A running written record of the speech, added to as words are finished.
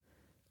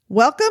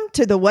Welcome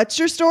to the What's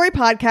Your Story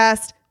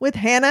podcast with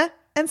Hannah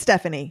and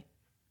Stephanie.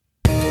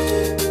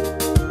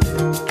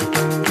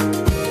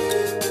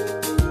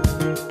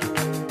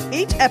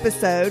 Each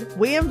episode,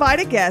 we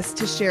invite a guest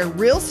to share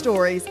real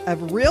stories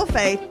of real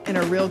faith in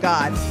a real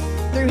God.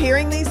 Through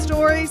hearing these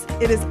stories,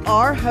 it is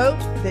our hope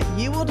that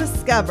you will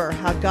discover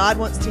how God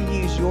wants to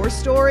use your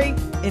story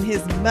in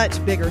His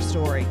much bigger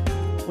story.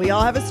 We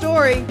all have a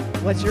story.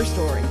 What's your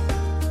story?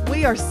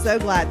 We are so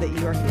glad that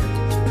you are here.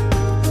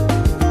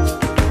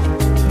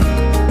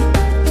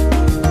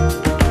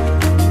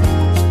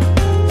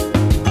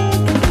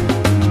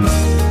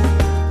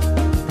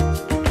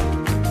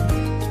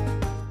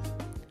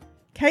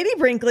 Katie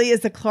Brinkley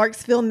is a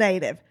Clarksville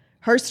native.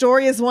 Her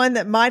story is one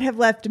that might have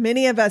left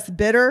many of us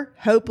bitter,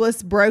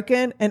 hopeless,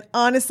 broken, and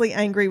honestly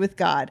angry with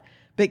God.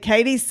 But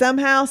Katie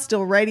somehow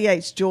still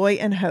radiates joy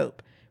and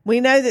hope. We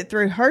know that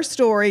through her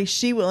story,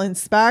 she will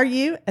inspire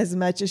you as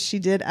much as she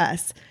did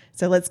us.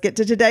 So let's get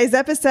to today's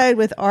episode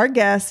with our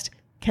guest,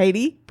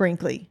 Katie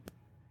Brinkley.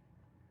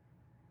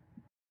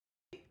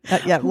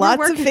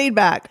 Lots of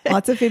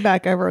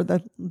feedback over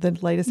the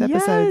latest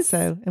episode. Yes.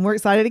 And we're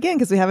excited again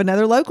because we have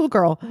another local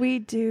girl. We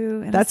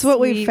do. That's what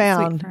we've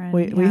found.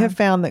 We have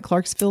found that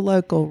Clarksville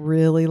local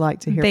really like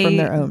to hear from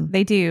their own.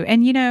 They do.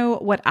 And you know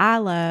what I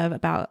love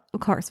about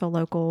Clarksville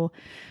local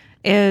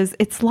is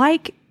it's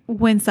like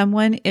when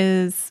someone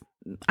is,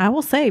 I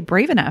will say,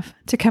 brave enough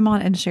to come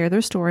on and share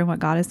their story and what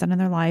God has done in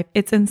their life.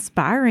 It's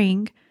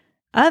inspiring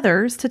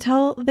others to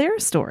tell their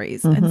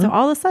stories. Mm-hmm. And so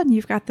all of a sudden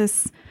you've got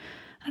this,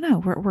 I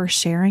don't know, we're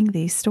sharing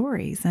these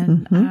stories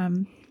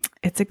and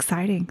it's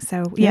exciting.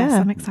 So yes,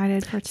 I'm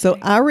excited for today. So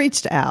I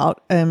reached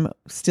out,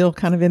 still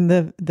kind of in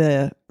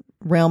the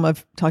realm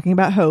of talking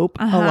about hope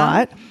a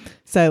lot.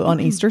 So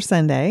on Easter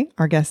Sunday,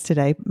 our guest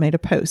today made a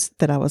post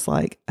that I was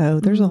like, oh,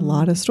 there's a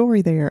lot of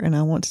story there and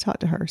I want to talk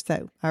to her.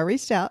 So I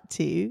reached out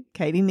to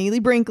Katie Neely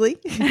Brinkley.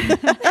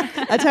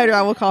 I told her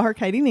I will call her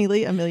Katie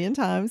Neely a million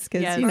times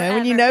because,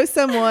 when you know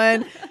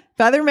someone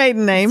by their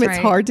maiden name, That's it's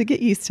right. hard to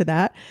get used to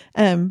that.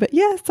 But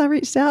yes, I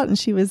reached out and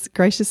she was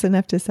gracious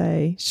enough to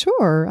say,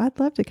 sure, I'd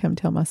love to come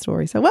tell my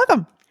story. So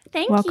welcome.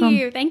 Welcome.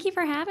 You. Thank you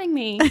for having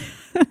me.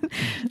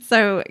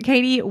 So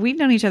Katie, we've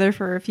known each other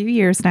for a few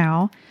years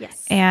now.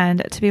 Yes.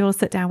 And to be able to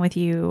sit down with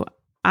you,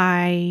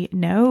 I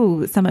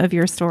know some of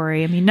your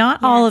story. I mean,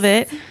 not all of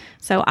it.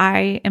 So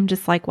I am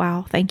just like,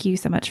 wow, thank you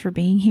so much for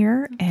being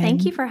here. And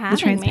thank you for having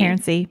the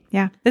transparency. me.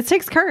 Yeah. It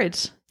takes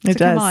courage. It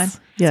does. Come on.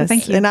 Yes. So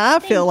thank you. And I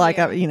feel like,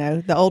 you.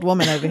 the old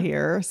woman over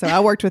here. So I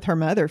worked with her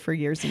mother for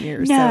years and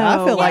years. No. So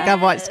I feel like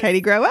I've watched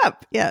Katie grow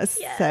up. Yes.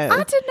 So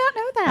I did not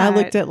know that. I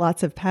looked at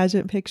lots of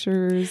pageant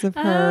pictures of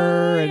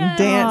her and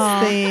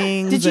dance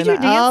things. Did you and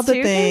do dance all the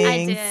too?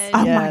 things. I did.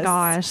 Oh my Yes.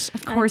 gosh.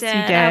 Of course you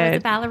did. I was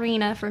a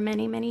ballerina for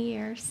many, many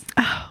years.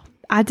 Oh,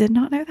 I did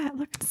not know that.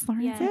 Look, just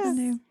learning Yes. something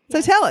new. So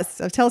tell us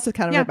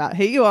kind of about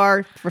who you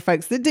are for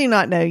folks that do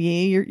not know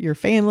you, your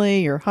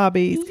family, your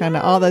hobbies, kind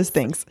of all those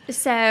things.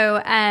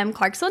 So,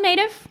 Clarksville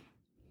native.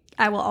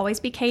 I will always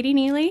be Katie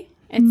Neely.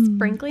 It's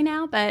Brinkley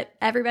now, but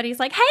everybody's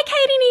like, hey,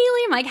 Katie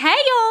Neely. I'm like,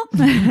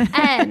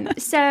 hey, y'all.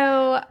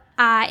 So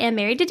I am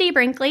married to Dee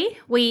Brinkley.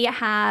 We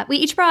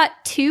each brought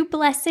two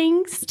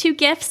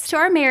gifts to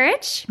our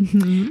marriage.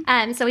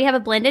 So we have a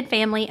blended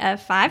family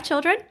of 5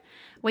 children.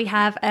 We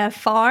have a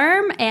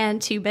farm and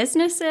 2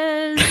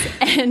 businesses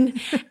and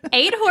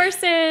 8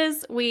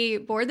 horses. We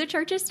board the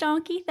church's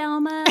donkey,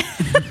 Thelma.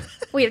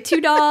 We have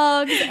 2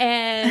 dogs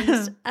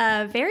and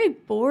a very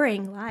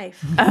boring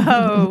life.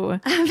 Oh.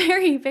 A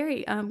very,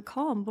 very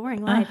calm,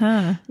 boring life.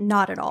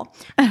 Not at all.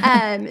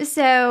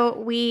 So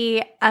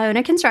we own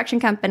a construction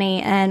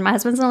company and my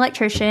husband's an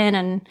electrician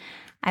and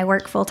I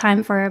work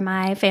full-time for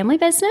my family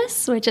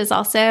business, which is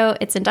also,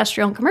 it's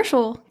industrial and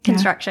commercial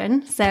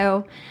construction.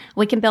 So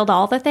we can build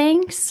all the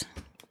things,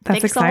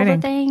 That's fix exciting. all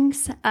the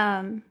things.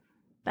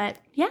 But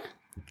yeah.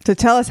 So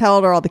tell us, how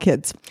old are all the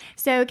kids?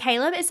 So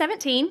Caleb is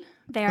 17.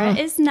 Vera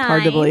is 9.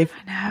 Hard to believe.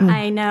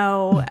 I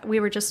know. We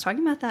were just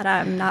talking about that.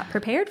 I'm not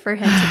prepared for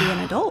him to be an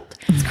adult.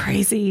 It's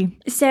crazy.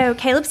 So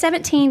Caleb's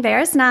 17,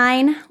 Vera's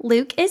 9,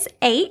 Luke is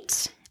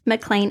 8,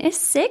 McLean is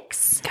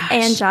 6,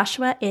 and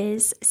Joshua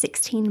is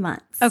 16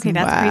 months. Okay,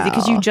 that's crazy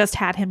because you just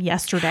had him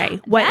yesterday.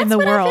 What in the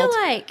world? That's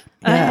what I feel like.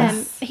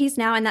 Yes. He's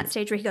now in that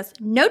stage where he goes,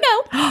 no.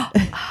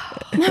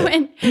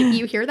 And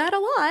you hear that a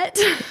lot.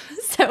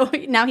 So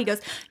now he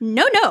goes,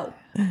 no.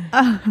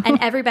 And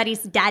everybody's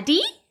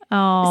daddy.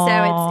 Oh,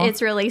 So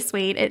it's really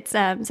sweet. It's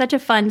such a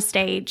fun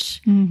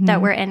stage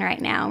that we're in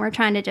right now. And we're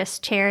trying to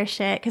just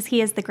cherish it because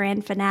he is the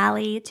grand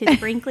finale to the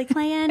Brinkley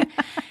clan.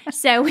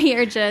 So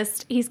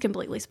he's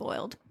completely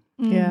spoiled.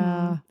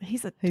 Yeah.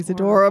 He's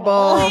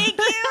adorable. Thank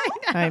you.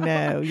 I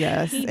know.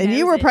 Yes. He And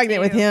you knows were it,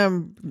 pregnant with too.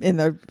 him in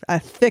the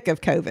thick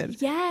of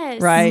COVID.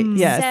 Yes. Right?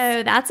 Yes.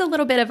 So that's a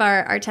little bit of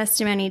our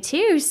testimony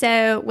too.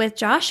 So with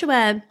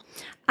Joshua,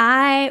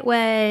 I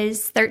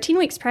was 13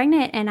 weeks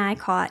pregnant and I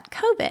caught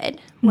COVID.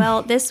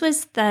 Well, this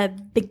was the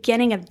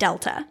beginning of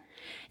Delta.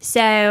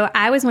 So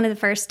I was one of the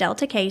first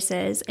Delta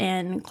cases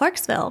in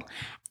Clarksville.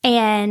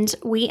 And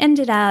we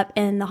ended up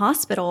in the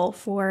hospital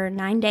for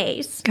 9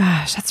 days.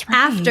 Gosh, that's right.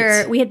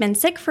 After we had been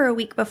sick for a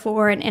week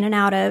before and in and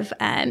out of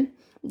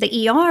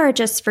the ER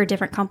just for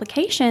different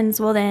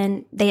complications, well,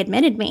 then they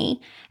admitted me.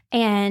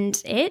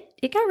 And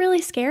it got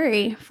really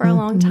scary for a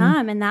long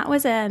time. And that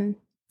was a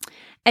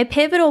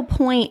pivotal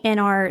point in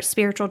our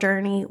spiritual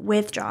journey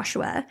with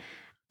Joshua.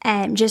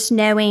 And just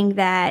knowing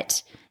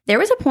that there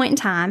was a point in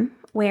time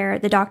where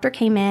the doctor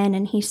came in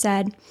and he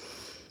said,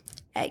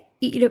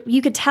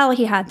 you could tell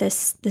he had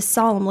this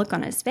solemn look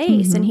on his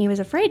face, and he was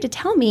afraid to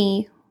tell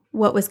me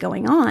what was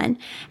going on.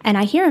 And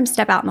I hear him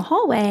step out in the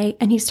hallway,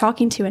 and he's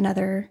talking to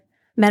another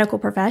medical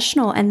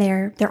professional, and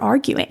they're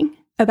arguing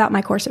about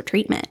my course of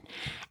treatment.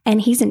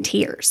 And he's in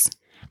tears.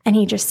 And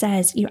he just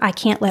says, I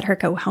can't let her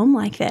go home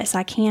like this.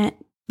 I can't,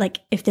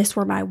 if this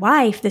were my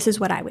wife, this is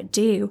what I would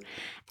do.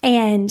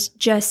 And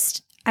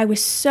I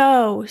was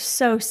so,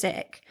 so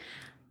sick.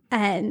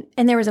 And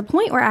there was a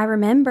point where I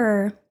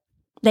remember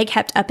they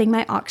kept upping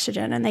my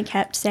oxygen, and they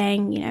kept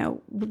saying,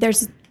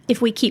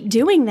 if we keep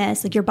doing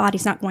this, your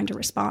body's not going to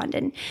respond.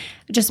 And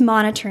just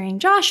monitoring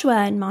Joshua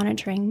and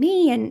monitoring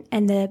me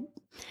and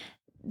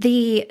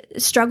the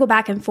struggle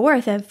back and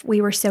forth of we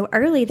were so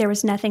early, there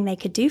was nothing they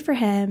could do for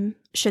him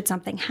should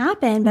something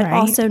happen, but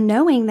also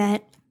knowing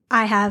that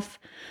I have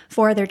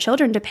 4 other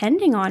children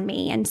depending on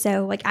me. And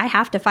so I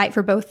have to fight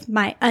for both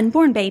my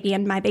unborn baby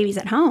and my babies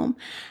at home.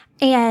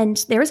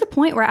 And there was a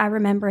point where I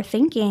remember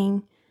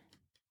thinking,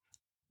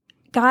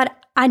 God,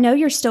 I know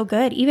you're still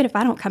good, even if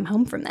I don't come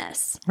home from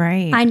this.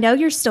 Right. I know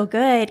you're still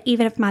good,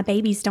 even if my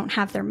babies don't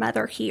have their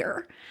mother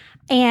here.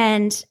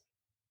 And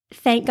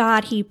thank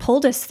God he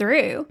pulled us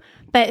through.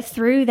 But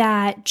through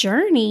that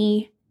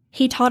journey,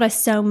 he taught us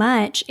so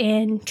much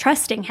in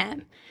trusting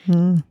him.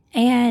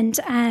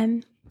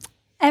 And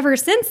ever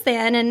since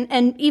then,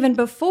 and even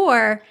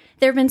before,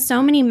 there have been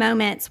so many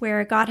moments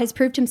where God has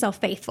proved himself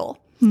faithful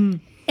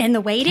in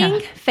the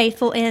waiting,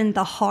 faithful in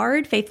the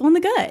hard, faithful in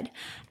the good.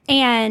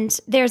 And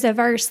there's a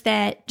verse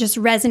that just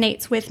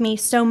resonates with me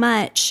so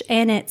much,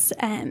 and it's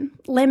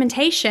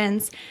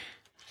Lamentations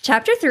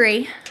chapter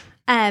 3.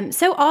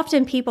 So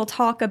often people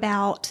talk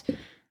about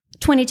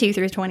 22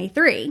 through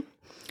 23.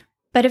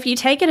 But if you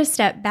take it a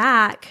step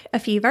back a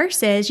few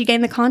verses, you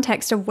gain the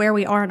context of where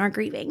we are in our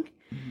grieving.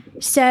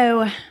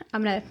 So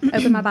I'm going to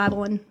open my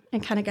Bible and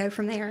kind of go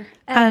from there.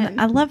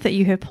 I love that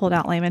you have pulled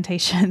out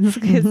Lamentations,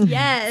 because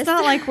it's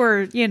not like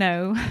we're,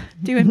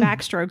 doing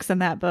backstrokes in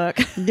that book.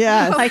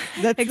 Yeah.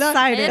 That's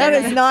excited. That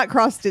is not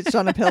cross-stitched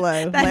on a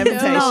pillow.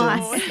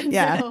 Lamentations.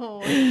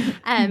 No.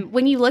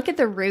 When you look at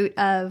the root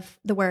of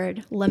the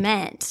word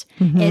lament,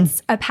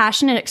 it's a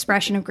passionate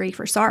expression of grief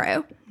or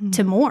sorrow,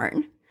 to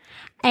mourn.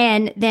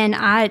 And then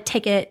I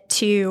take it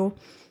to,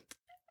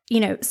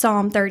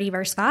 Psalm 30,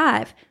 verse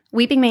 5.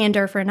 Weeping may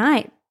endure for a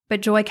night,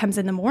 but joy comes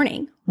in the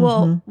morning.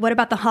 Well, what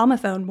about the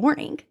homophone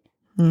morning?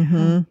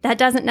 That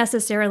doesn't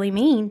necessarily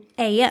mean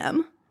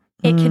AM.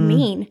 It can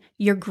mean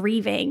you're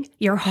grieving,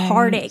 you're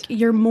heartache,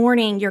 you're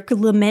mourning, you're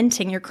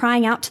lamenting, you're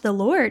crying out to the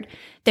Lord.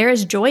 There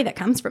is joy that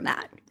comes from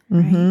that.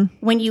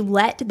 When you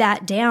let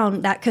that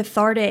down, that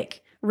cathartic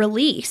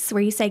release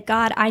where you say,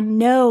 God, I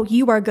know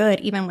you are good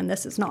even when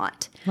this is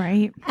not.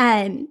 Right.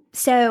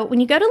 So when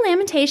you go to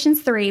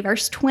Lamentations 3,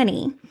 verse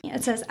 20,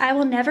 it says, I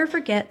will never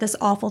forget this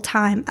awful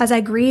time as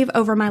I grieve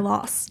over my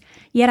loss.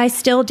 Yet I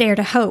still dare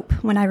to hope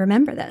when I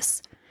remember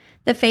this.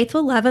 The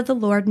faithful love of the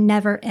Lord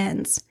never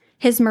ends.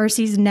 His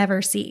mercies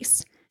never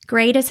cease.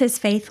 Great is his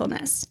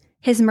faithfulness.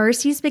 His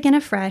mercies begin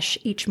afresh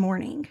each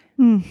morning.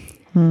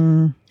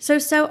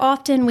 So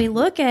often we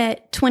look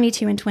at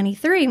 22 and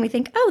 23 and we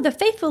think, oh, the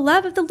faithful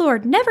love of the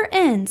Lord never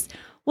ends.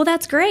 Well,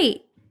 that's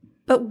great.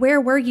 But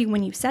where were you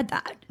when you said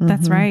that?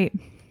 That's right.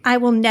 I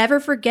will never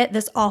forget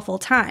this awful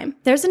time.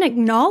 There's an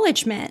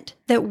acknowledgement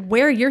that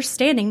where you're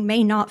standing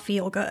may not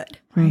feel good.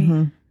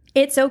 Right.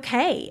 It's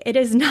okay. It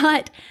is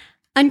not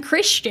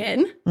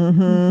unchristian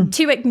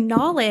to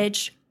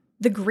acknowledge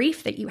the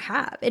grief that you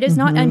have. It is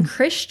not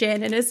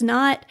unchristian. It is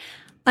not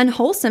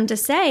unwholesome to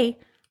say,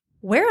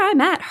 where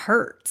I'm at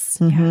hurts.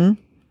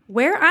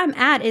 Where I'm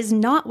at is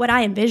not what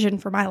I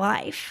envisioned for my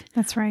life.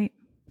 That's right.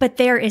 But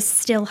there is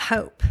still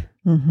hope.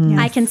 Yes.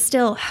 I can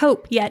still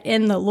hope yet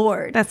in the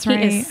Lord. That's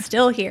right. He is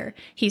still here.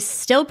 He's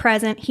still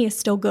present. He is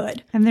still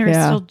good. And there is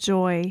still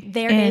joy.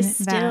 There is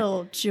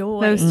still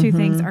joy. Those two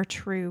things are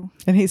true.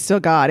 And he's still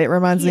God. It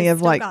reminds me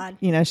of God.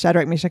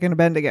 Shadrach, Meshach, and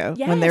Abednego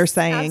when they're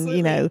saying,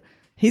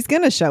 he's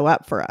going to show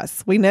up for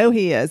us. We know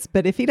he is,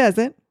 but if he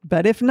doesn't,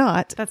 but if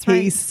not, that's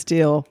right. He's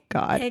still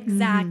God.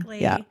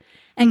 Exactly. Yeah.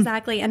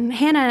 Exactly. And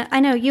Hannah, I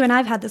know you and I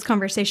have had this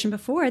conversation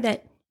before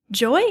that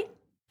joy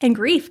and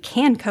grief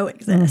can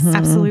coexist.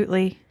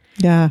 Absolutely.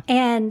 Yeah.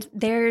 And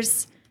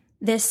there's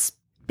this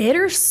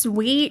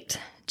bittersweet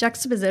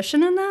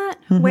juxtaposition in that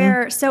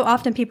where so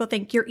often people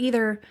think you're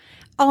either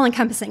all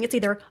encompassing. It's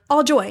either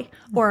all joy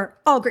or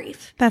all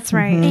grief. That's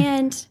right.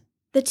 And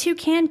the two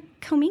can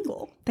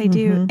commingle. They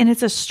do. And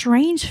it's a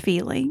strange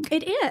feeling.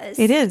 It is.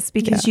 It is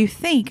because you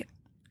think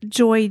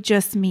joy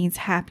just means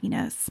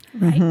happiness.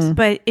 Right.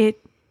 But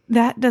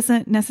that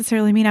doesn't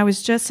necessarily mean. I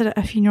was just at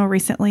a funeral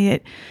recently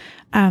at,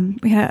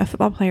 we had a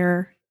football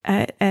player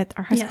at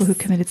our high school who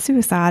committed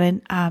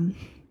suicide. And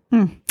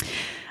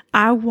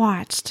I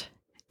watched,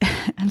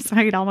 I'm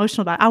sorry, I get all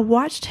emotional about it. I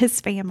watched his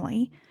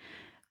family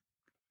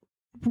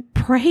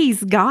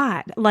praise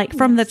God, like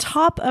from the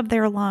top of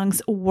their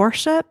lungs,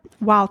 worship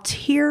while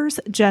tears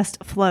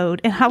just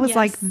flowed. And I was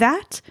like,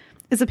 that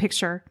is a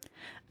picture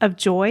of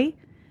joy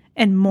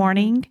and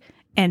mourning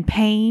and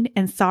pain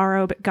and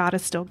sorrow, but God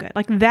is still good.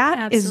 Like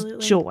that is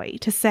joy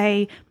to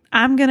say,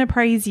 I'm going to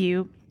praise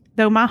you,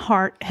 though my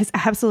heart has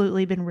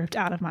absolutely been ripped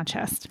out of my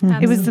chest.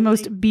 It was the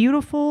most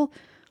beautiful,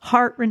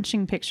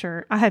 heart-wrenching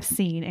picture I have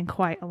seen in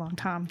quite a long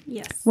time.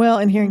 Yes. Well,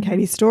 and hearing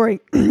Katie's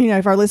story,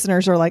 if our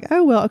listeners are like,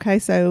 oh, well, okay,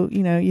 so,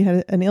 you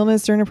had an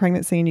illness during a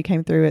pregnancy and you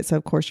came through it. So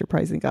of course you're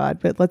praising God,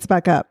 but let's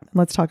back up and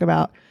let's talk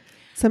about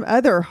some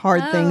other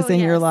hard things in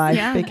your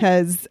life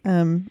because,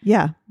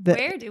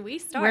 where do we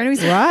start?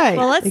 Right.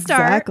 Well, let's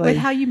start with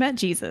how you met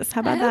Jesus.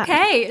 How about that?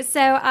 Okay.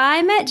 So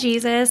I met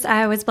Jesus.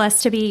 I was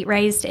blessed to be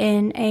raised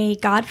in a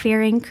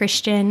God-fearing,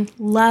 Christian,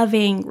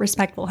 loving,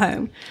 respectful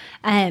home.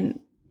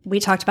 We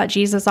talked about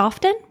Jesus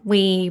often.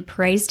 We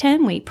praised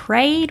him. We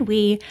prayed.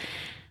 We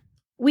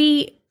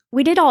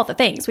did all the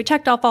things. We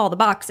checked off all the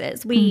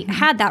boxes. We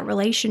had that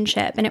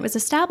relationship, and it was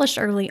established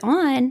early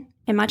on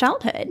in my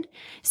childhood.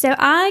 So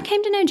I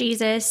came to know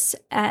Jesus.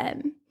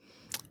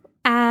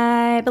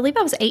 I believe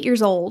I was 8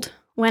 years old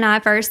when I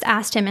first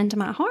asked him into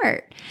my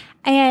heart,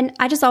 and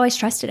I just always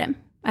trusted him.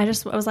 I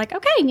was like,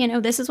 okay,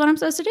 this is what I'm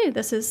supposed to do.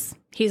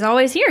 He's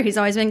always here. He's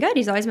always been good.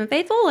 He's always been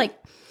faithful. Like,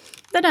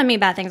 that doesn't mean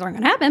bad things aren't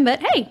going to happen, but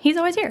hey, he's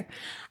always here.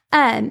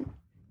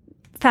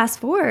 Fast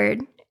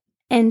forward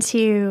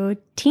into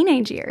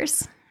teenage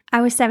years.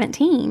 I was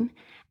 17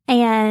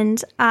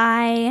 and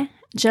I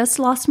just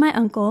lost my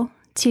uncle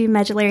to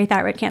medullary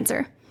thyroid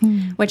cancer,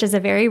 which is a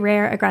very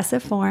rare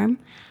aggressive form.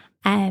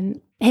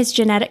 His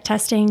genetic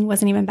testing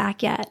wasn't even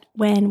back yet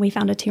when we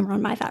found a tumor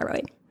on my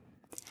thyroid.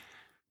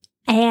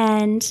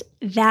 And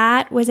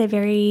that was a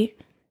very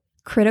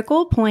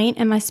critical point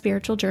in my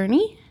spiritual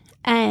journey.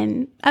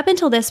 And up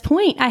until this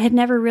point, I had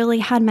never really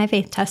had my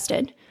faith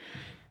tested.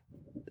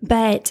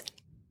 But,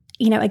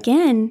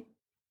 again,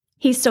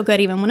 he's still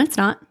good even when it's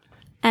not.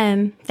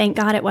 Thank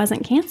God it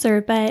wasn't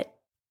cancer, but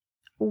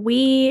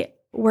we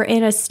were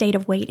in a state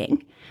of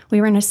waiting.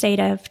 We were in a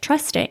state of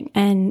trusting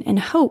and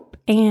hope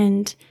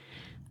and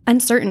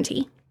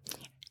uncertainty.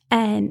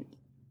 And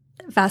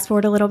fast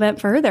forward a little bit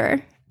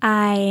further,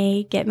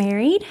 I get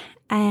married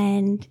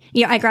and,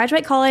 I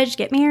graduate college,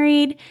 get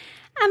married.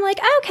 I'm like,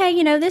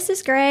 okay, this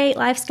is great.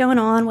 Life's going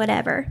on,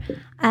 whatever.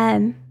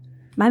 My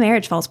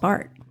marriage falls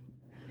apart.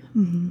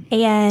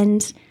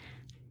 And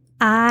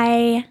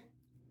I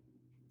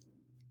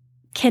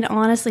can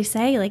honestly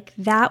say, like,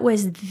 that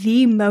was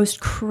the most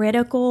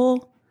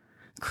critical,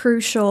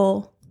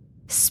 crucial,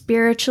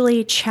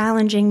 spiritually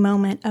challenging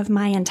moment of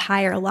my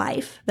entire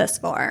life thus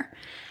far.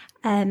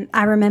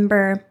 I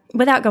remember,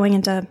 without going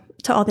into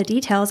all the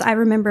details, I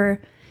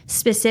remember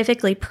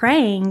specifically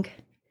praying,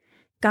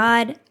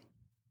 God,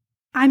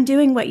 I'm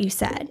doing what you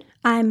said.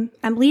 I'm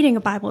leading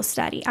a Bible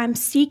study. I'm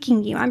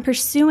seeking you. I'm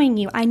pursuing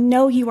you. I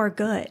know you are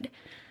good.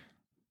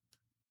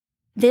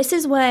 This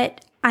is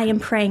what I am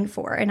praying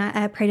for. And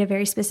I prayed a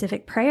very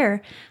specific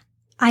prayer.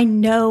 I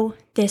know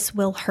this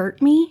will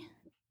hurt me,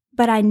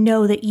 but I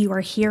know that you are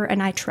here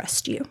and I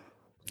trust you.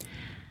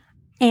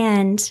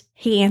 And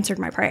he answered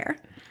my prayer.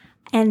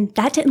 And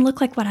that didn't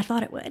look like what I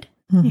thought it would.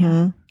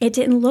 It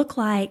didn't look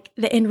like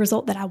the end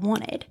result that I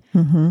wanted.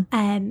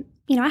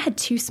 I had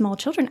 2 small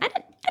children. I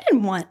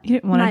didn't want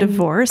a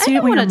divorce. You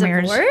didn't want a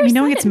marriage.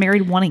 No one gets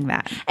married wanting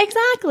that.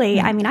 Exactly.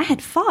 Yeah. I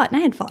had fought, and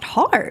I had fought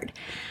hard.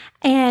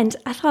 And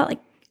I thought,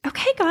 like,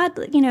 okay, God,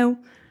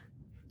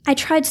 I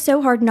tried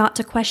so hard not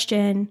to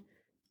question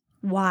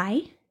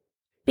why.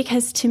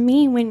 Because to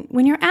me,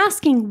 when you're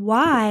asking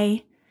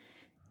why,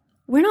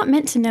 we're not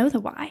meant to know the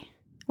why.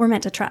 We're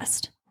meant to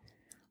trust.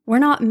 We're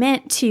not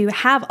meant to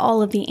have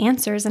all of the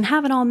answers and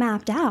have it all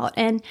mapped out.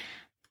 And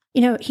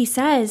he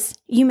says,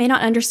 you may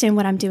not understand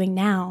what I'm doing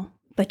now,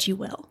 but you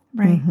will.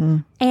 Right.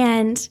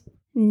 And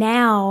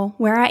now,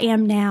 where I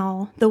am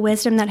now, the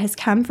wisdom that has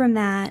come from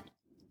that,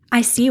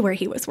 I see where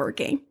he was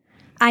working.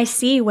 I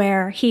see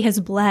where he has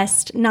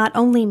blessed not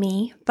only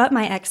me, but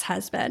my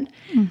ex-husband,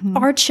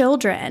 our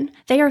children.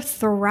 They are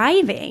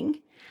thriving.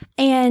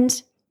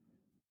 And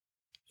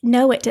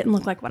no, it didn't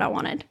look like what I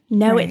wanted.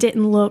 No, It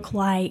didn't look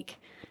like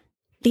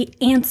the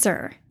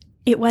answer.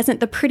 It wasn't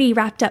the pretty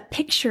wrapped up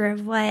picture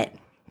of what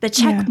the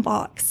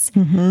checkbox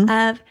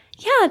of,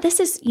 this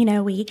is,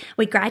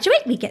 we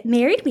graduate, we get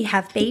married, we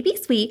have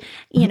babies, we,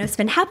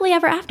 spend happily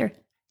ever after.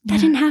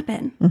 That didn't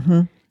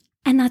happen.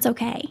 And that's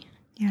okay.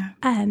 Yeah.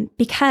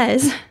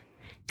 Because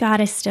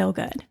God is still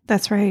good.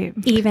 That's right.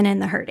 Even in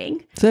the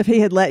hurting. So if he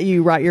had let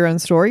you write your own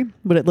story,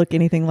 would it look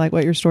anything like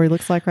what your story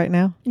looks like right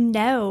now?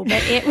 No,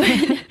 but it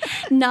would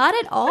not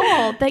at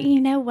all. But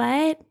you know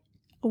what?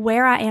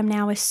 where I am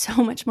now is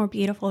so much more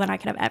beautiful than I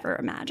could have ever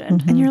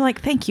imagined. And you're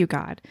like, thank you,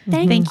 God.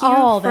 Thank you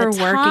all for the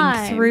time.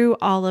 working through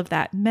all of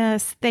that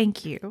mess.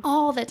 Thank you.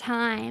 All the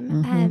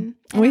time. And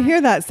We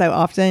hear that so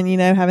often,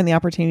 having the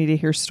opportunity to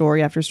hear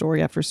story after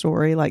story after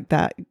story like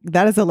that.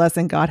 That is a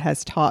lesson God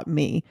has taught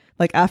me.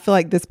 Like, I feel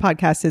like this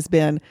podcast has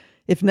been,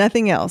 if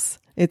nothing else,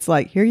 it's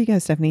like, here you go,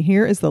 Stephanie.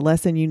 Here is the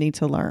lesson you need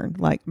to learn.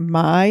 Like,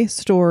 my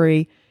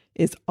story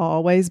is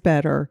always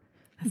better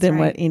than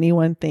what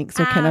anyone thinks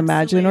or can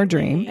imagine or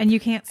dream. And you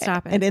can't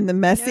stop it. And in the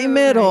messy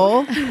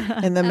middle,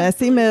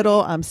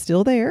 I'm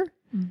still there.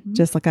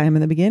 Just like I am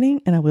in the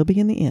beginning, and I will be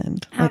in the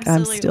end. Like,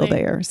 I'm still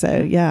there.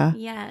 So, yeah.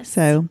 Yes.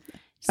 So,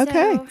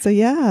 okay. So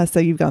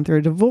you've gone through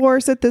a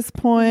divorce at this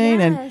point.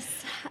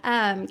 Yes.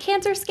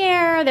 Cancer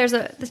scare. There's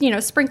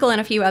a, sprinkle in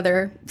a few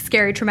other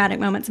scary, traumatic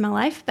moments in my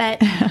life.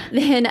 But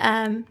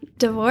then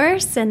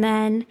divorce. And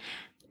then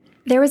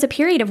there was a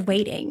period of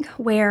waiting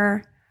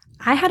where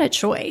I had a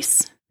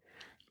choice.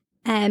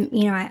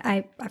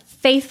 I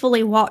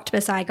faithfully walked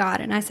beside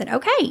God, and I said,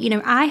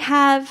 okay, I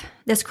have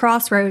this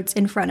crossroads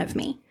in front of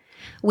me.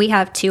 We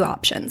have two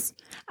options.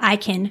 I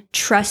can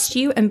trust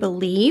you and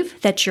believe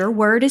that your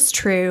word is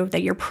true,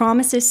 that your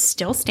promises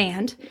still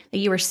stand, that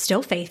you are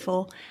still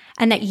faithful,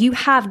 and that you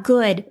have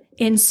good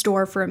in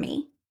store for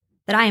me,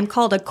 that I am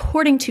called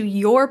according to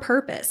your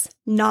purpose,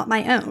 not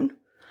my own.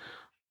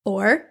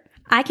 Or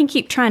I can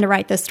keep trying to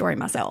write this story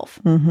myself.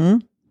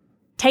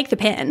 Take the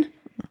pen.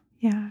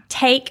 Yeah.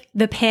 Take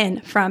the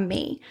pen from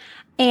me.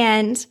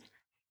 And,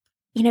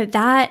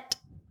 that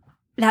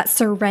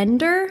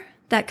surrender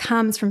that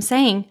comes from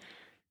saying,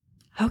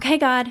 okay,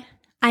 God,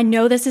 I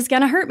know this is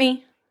going to hurt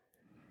me,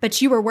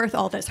 but you are worth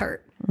all this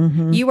hurt.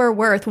 You are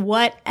worth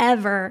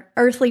whatever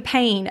earthly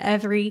pain,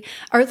 every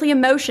earthly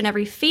emotion,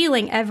 every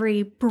feeling,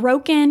 every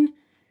broken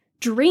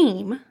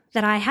dream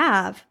that I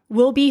have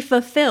will be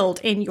fulfilled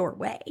in your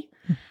way.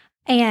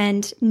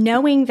 And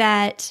knowing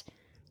that,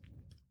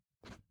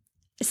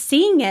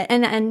 seeing it,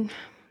 and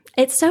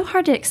it's so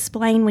hard to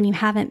explain when you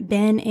haven't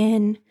been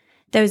in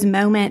those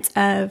moments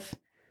of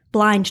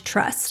blind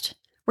trust,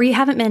 where you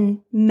haven't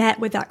been met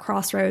with that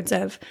crossroads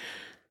of,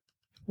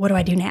 what do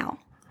I do now?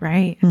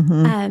 Right.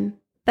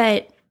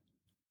 But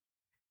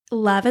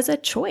love is a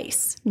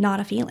choice, not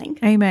a feeling.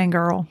 Amen,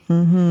 girl.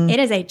 It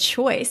is a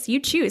choice.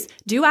 You choose.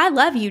 Do I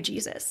love you,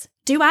 Jesus?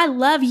 Do I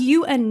love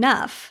you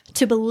enough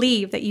to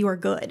believe that you are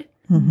good,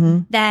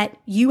 that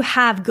you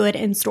have good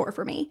in store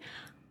for me?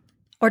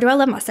 Or do I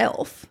love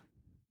myself?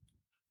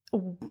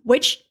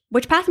 Which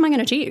path am I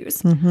going to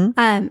choose?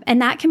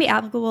 And that can be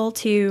applicable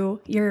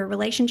to your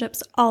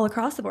relationships all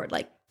across the board.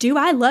 Like, do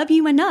I love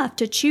you enough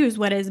to choose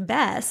what is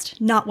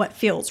best, not what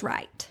feels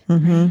right?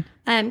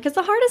 Because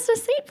the heart is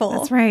deceitful.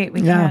 That's right.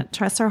 We can't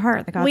trust our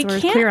heart. The God's word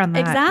is clear on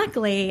that.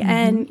 Exactly.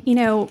 And,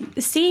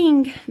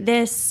 seeing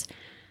this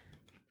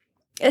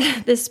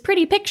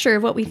pretty picture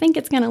of what we think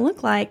it's going to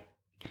look like,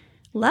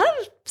 love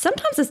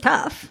sometimes is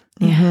tough.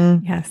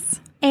 Yes.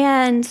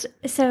 And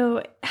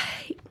so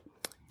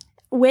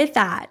with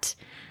that,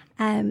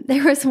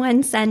 there was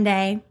one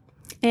Sunday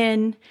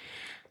in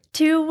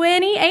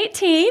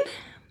 2018.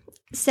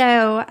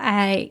 So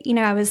I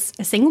was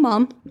a single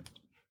mom.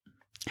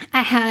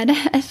 I had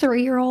a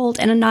 3-year-old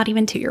and a not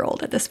even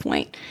 2-year-old at this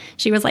point.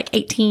 She was like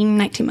 18,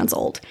 19 months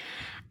old.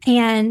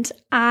 And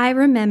I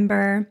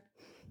remember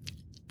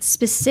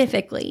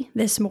specifically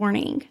this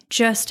morning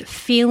just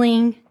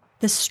feeling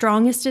the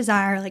strongest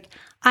desire, like,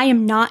 I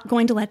am not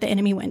going to let the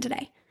enemy win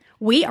today.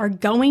 We are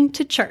going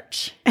to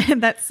church.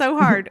 And that's so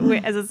hard.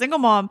 As a single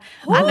mom,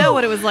 I know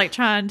what it was like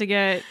trying to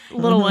get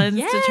little ones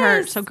to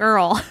church. So,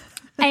 girl.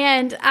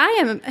 And I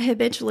am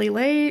habitually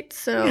late,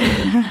 so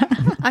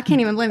I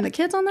can't even blame the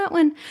kids on that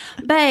one.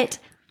 But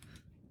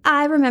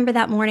I remember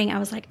that morning, I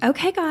was like,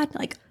 okay, God,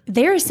 like,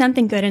 there is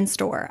something good in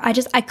store.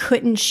 I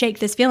couldn't shake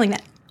this feeling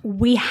that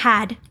we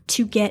had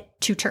to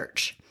get to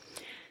church.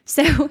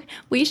 So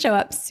we show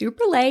up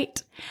super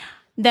late.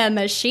 The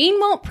machine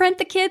won't print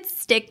the kids'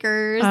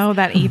 stickers. Oh,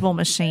 that evil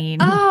machine.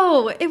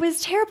 Oh, it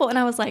was terrible. And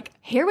I was like,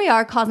 here we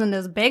are causing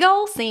this big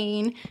old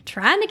scene,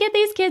 trying to get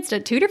these kids to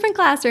 2 different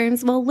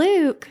classrooms. Well,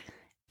 Luke,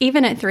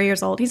 even at 3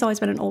 years old, he's always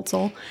been an old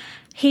soul.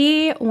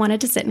 He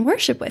wanted to sit and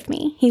worship with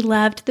me. He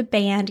loved the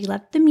band. He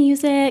loved the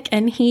music.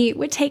 And he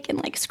would take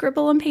and like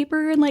scribble on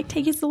paper and like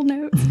take his little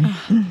notes.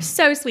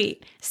 So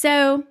sweet.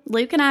 So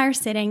Luke and I are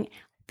sitting.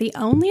 The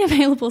only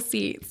available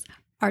seats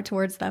are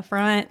towards the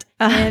front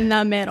in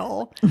the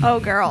middle. Oh,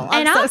 girl.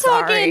 I'm talking,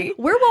 sorry.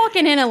 We're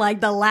walking in at like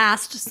the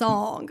last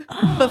song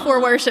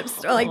before worship,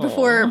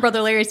 before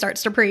Brother Larry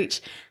starts to preach.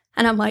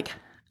 And I'm like,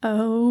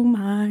 oh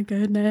my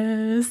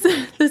goodness,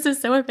 this is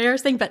so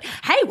embarrassing. But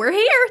hey, we're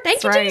here.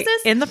 Thank you,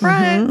 Jesus. In the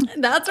front.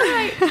 That's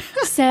right.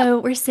 So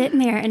we're sitting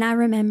there, and I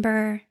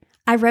remember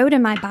I wrote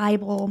in my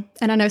Bible,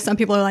 and I know some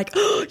people are like,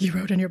 oh, you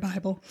wrote in your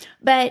Bible.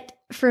 But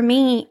for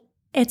me,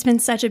 it's been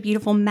such a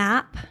beautiful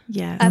map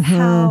of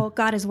how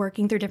God is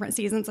working through different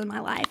seasons in my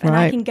life. And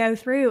I can go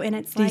through, and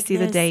it's Do like you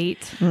see the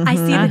date? I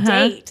see the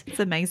date. It's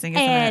amazing,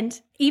 isn't and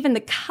it? Even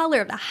the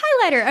color of the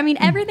highlighter. I mean,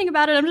 everything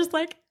about it, I'm just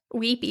like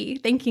weepy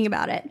thinking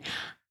about it.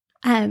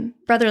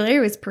 Brother Larry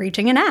was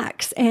preaching in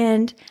Acts.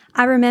 And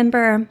I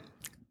remember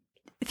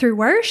through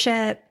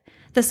worship,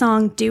 the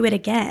song Do It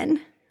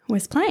Again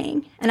was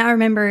playing. And I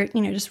remember,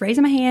 just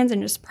raising my hands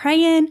and just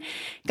praying,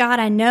 God,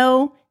 I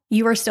know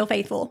you are still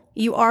faithful.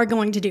 You are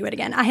going to do it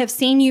again. I have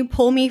seen you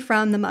pull me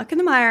from the muck and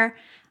the mire.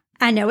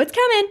 I know it's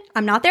coming.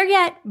 I'm not there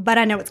yet, but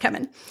I know it's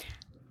coming.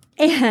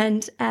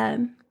 And,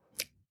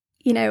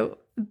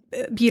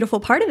 beautiful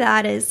part of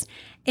that is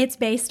it's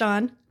based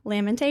on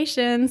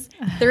Lamentations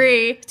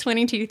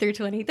 3:22 through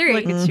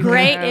 23.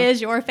 Great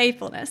is your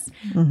faithfulness.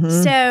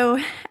 So,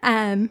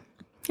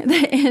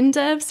 the end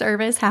of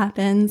service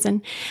happens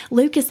and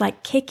Luke is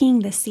like kicking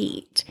the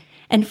seat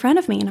in front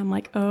of me. And I'm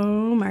like,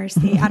 oh,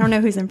 mercy. I don't know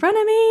who's in front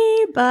of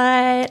me,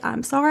 but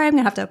I'm sorry. I'm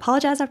going to have to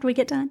apologize after we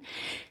get done.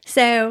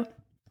 So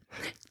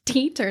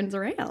T turns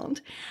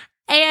around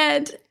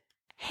and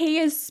he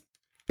is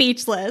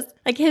speechless.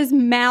 Like his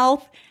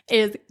mouth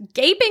is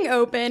gaping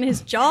open.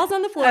 His jaw's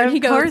on the floor. Of he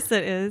goes, course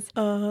it is.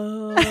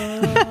 oh.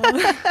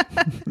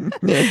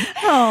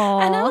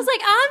 Aww. And I was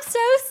like, I'm so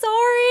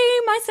sorry.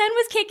 My son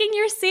was kicking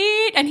your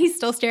seat. And he's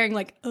still staring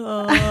like,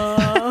 oh.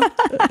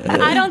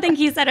 I don't think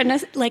he said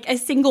a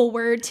single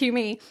word to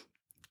me.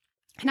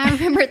 And I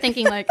remember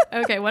thinking like,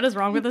 okay, what is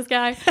wrong with this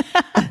guy?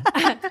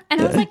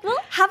 And I was like, well,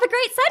 have a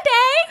great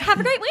Sunday. Have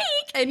a great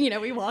week.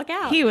 And, we walk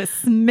out. He was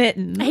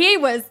smitten. He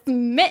was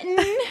smitten.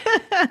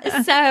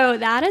 So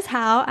that is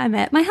how I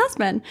met my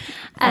husband.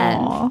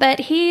 But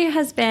he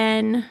has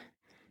been,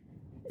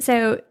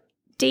 so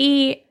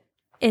D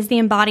is the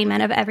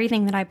embodiment of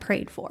everything that I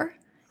prayed for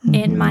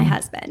in my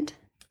husband.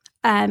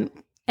 And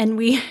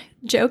we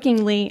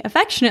jokingly,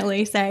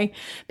 affectionately say,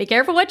 be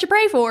careful what you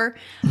pray for,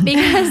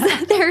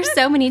 because there are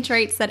so many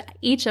traits that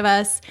each of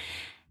us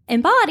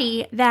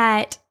embody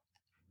that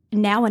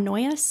now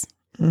annoy us.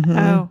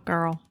 Oh,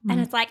 girl. And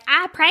it's like,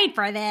 I prayed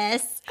for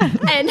this.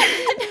 And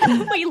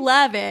we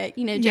love it,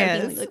 jokingly.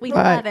 Yes. Like, we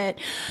love it.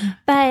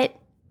 But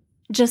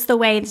just the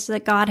ways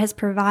that God has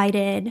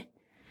provided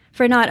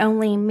for not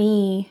only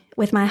me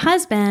with my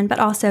husband, but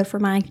also for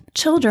my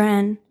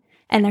children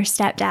and their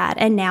stepdad,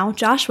 and now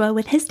Joshua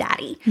with his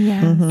daddy.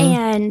 Yeah.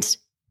 And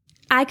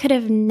I could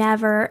have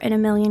never in a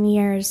million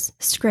years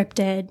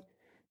scripted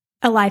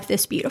a life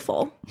this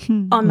beautiful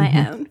on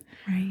my own.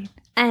 Right.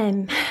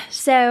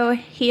 So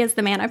he is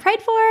the man I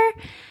prayed for,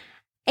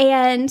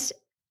 and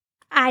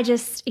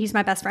he's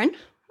my best friend.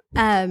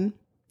 And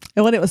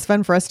it was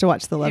fun for us to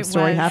watch the love It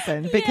story was.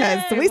 happen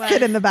because Yeah, we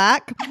sit in the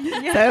back.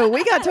 So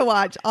we got to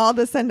watch all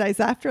the Sundays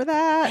after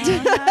that.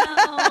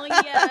 Oh,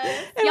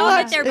 yes. And Y'all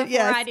watch- get there before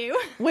yes. I do.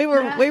 We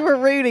were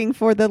rooting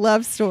for the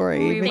love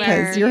story We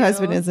because were. your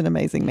husband is an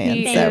amazing man.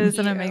 He so is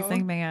an you.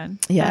 amazing man.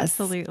 Yes.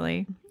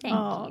 Absolutely.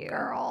 Thank you.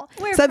 Girl.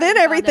 We're so then pretty fond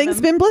of everything's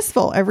him. been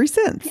blissful ever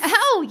since.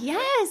 Oh,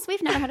 yes.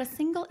 We've never had a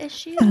single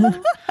issue.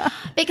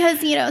 Because,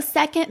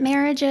 second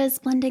marriages,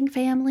 blending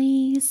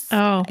families.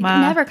 Oh, It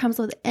my. never comes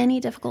with any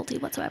difficulty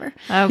whatsoever.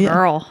 Oh, Yeah.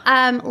 girl.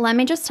 Let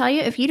me just tell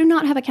you, if you do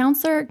not have a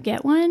counselor,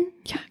 get one.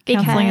 Yeah,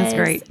 counseling is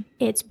because great.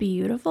 It's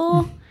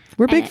beautiful.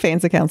 We're big And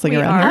fans of counseling we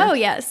around are. here. Oh,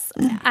 yes.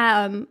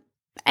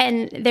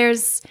 And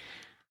there's,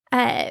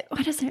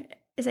 what is it?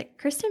 Is it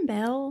Kristen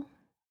Bell?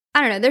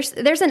 I don't know.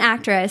 There's an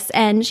actress,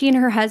 and she and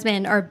her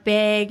husband are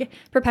big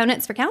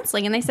proponents for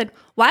counseling. And they said,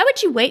 why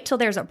would you wait till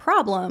there's a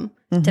problem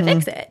to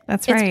fix it?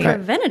 That's it's right.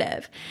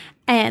 preventative.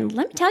 And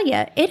let me tell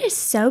you, it is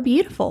so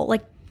beautiful.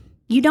 Like,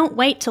 you don't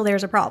wait till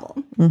there's a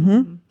problem.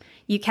 Mm-hmm.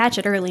 You catch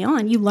it early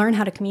on. You learn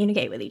how to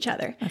communicate with each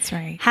other. That's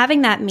right.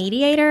 Having that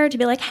mediator to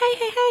be like,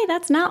 hey,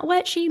 that's not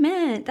what she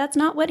meant. That's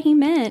not what he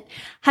meant,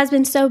 has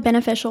been so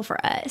beneficial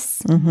for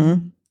us.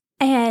 Mm-hmm.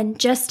 And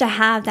just to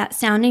have that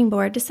sounding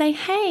board to say,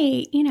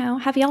 hey,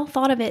 have y'all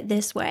thought of it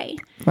this way?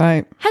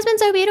 Right. Has been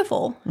so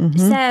beautiful.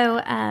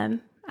 So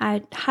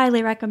I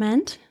highly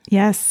recommend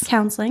Yes.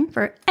 counseling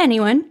for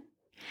anyone.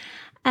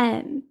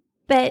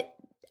 But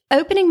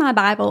opening my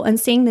Bible and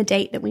seeing the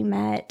date that we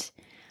met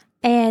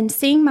and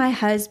seeing my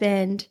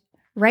husband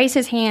raise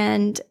his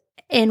hand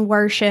in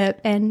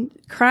worship and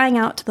crying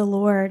out to the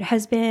Lord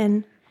has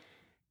been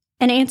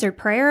an answered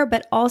prayer,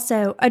 but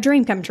also a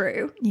dream come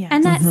true. Yes.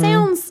 And that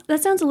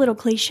sounds a little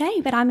cliche,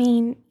 but I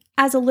mean,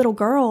 as a little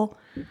girl,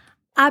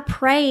 I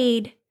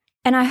prayed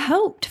and I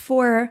hoped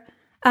for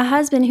a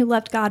husband who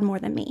loved God more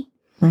than me.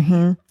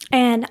 Mm-hmm.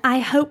 And I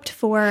hoped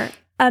for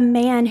a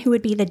man who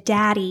would be the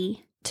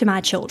daddy to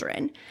my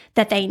children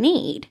that they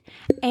need.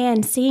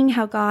 And seeing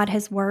how God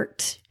has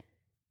worked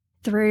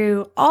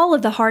through all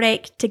of the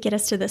heartache to get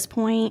us to this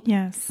point,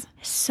 Yes.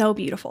 so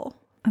beautiful.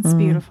 That's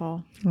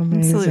beautiful.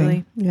 Amazing.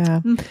 Absolutely.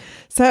 Yeah.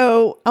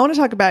 So I want to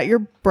talk about your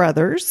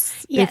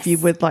brothers, Yes. if you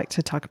would like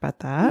to talk about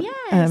that.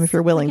 Yes, if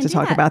you're willing we to can do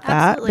talk that. about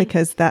that, Absolutely.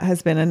 because that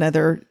has been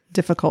another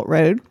difficult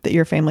road that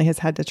your family has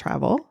had to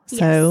travel.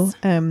 So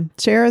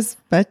share as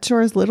much or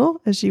as little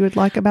as you would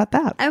like about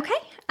that. Okay,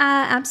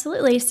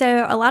 absolutely.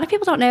 So a lot of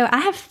people don't know,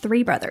 I have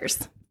 3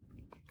 brothers.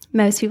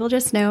 Most people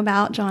just know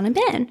about John and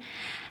Ben.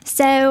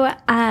 So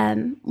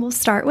we'll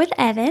start with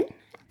Evan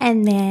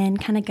and then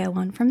kind of go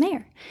on from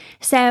there.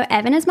 So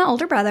Evan is my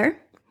older brother,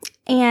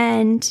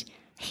 and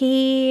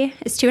He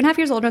is 2.5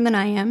 years older than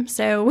I am,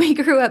 so we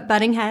grew up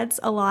butting heads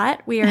a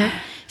lot. We are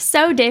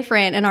so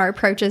different in our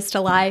approaches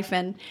to life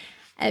and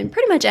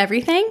pretty much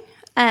everything.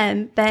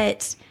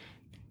 But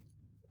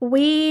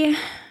we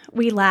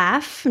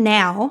laugh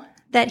now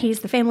that he's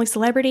the family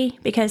celebrity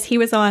because he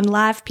was on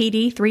live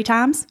PD 3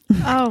 times.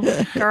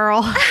 Oh,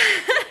 girl.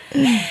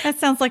 That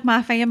sounds like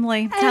my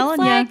family.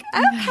 Telling you.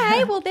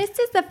 Okay, well, this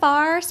is a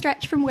far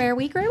stretch from where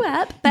we grew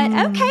up, but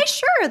okay,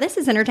 sure, this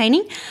is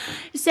entertaining.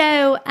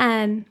 So,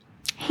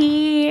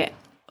 he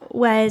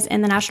was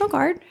in the National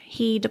Guard.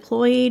 He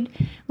deployed,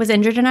 was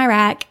injured in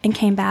Iraq, and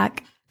came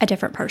back a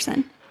different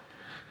person.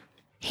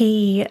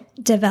 He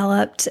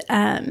developed,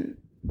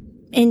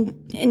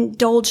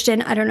 indulged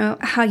in, I don't know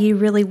how you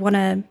really want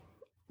to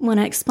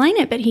explain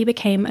it, but he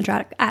became a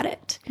drug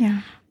addict.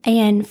 Yeah.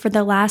 And for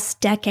the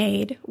last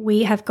decade,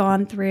 we have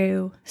gone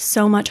through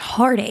so much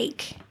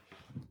heartache,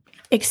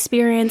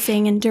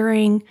 experiencing,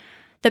 enduring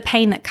the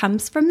pain that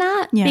comes from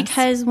that. Yes.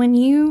 Because when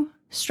you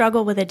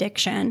struggle with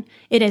addiction,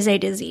 it is a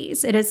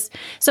disease. It is,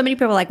 so many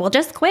people are like, well,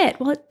 just quit.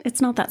 Well, it's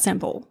not that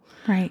simple.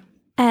 Right.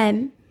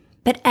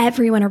 But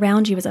everyone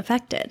around you is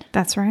affected.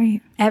 That's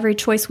right. Every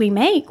choice we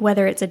make,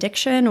 whether it's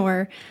addiction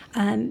or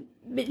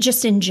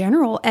just in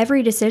general,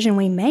 every decision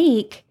we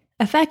make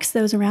affects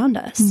those around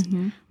us.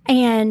 Mm-hmm.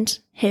 And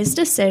his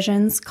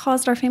decisions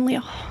caused our family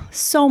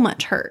so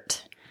much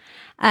hurt.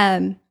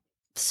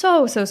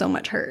 So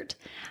much hurt.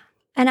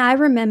 And I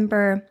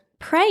remember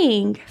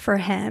praying for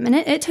him. And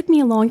it took me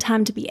a long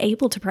time to be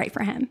able to pray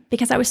for him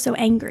because I was so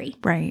angry.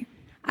 Right.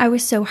 I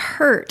was so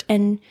hurt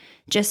and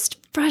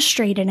just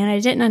frustrated. And I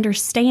didn't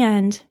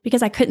understand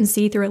because I couldn't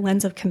see through a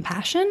lens of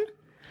compassion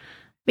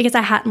because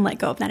I hadn't let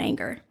go of that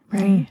anger.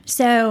 Right.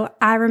 So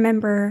I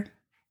remember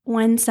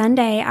one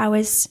Sunday I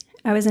was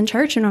in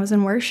church and I was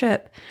in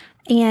worship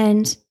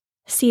and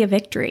See a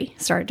Victory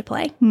started to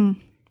play.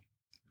 And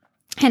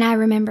I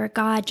remember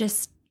God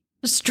just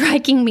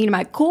striking me to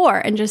my core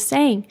and just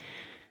saying,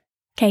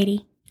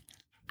 Katie,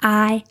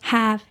 I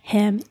have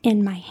him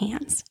in my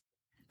hands.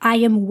 I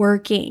am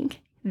working.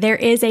 There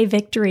is a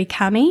victory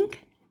coming.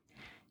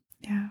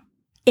 Yeah.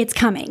 It's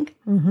coming.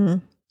 Mm-hmm.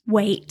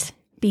 Wait,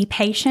 be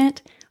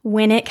patient.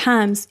 When it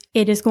comes,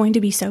 it is going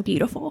to be so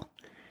beautiful.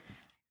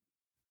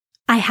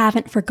 I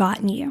haven't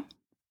forgotten you.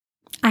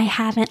 I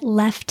haven't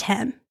left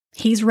him.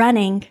 He's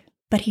running,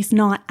 but he's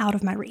not out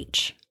of my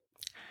reach.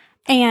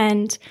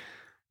 And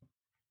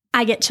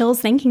I get chills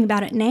thinking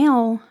about it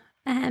now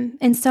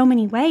in so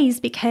many ways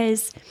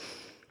because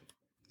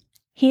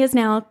he is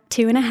now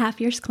 2.5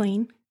 years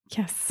clean.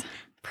 Yes.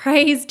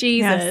 Praise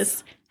Jesus.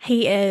 Yes.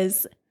 He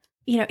is,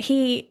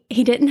 he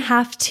didn't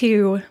have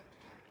to,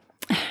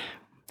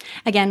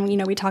 again,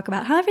 we talk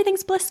about how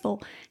everything's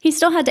blissful. He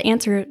still had to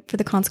answer for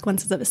the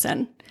consequences of his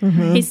sin.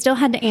 Mm-hmm. He still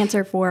had to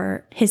answer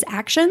for his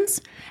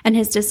actions and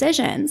his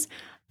decisions.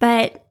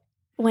 But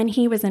when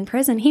he was in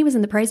prison, he was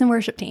in the praise and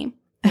worship team.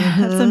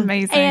 Mm-hmm. That's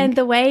amazing. And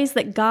the ways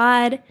that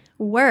God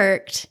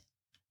worked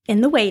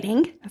in the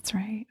waiting. That's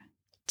right.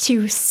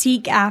 To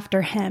seek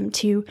after him,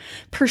 to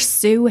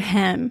pursue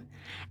him.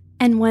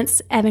 And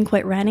once Evan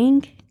quit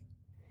running,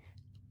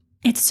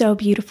 it's so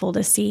beautiful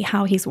to see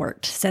how he's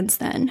worked since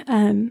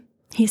then.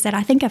 He said,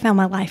 I think I found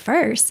my life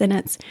first, and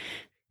it's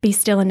be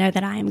still and know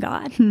that I am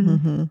God.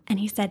 Mm-hmm. And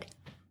he said,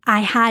 I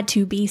had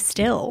to be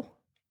still.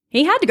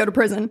 He had to go to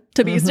prison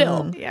to be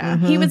still. Yeah.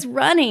 He was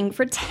running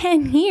for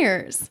 10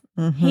 years.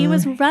 He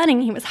was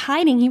running. He was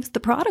hiding. He was the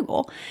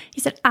prodigal.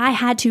 He said, I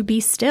had to be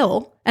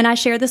still. And I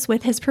share this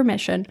with his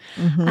permission.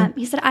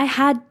 He said, I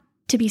had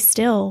to be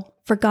still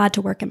for God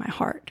to work in my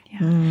heart.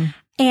 Yeah.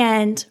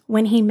 And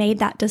when he made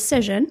that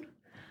decision,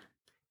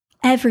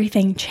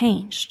 everything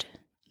changed.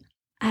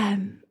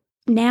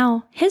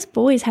 Now his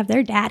boys have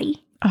their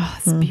daddy. Oh,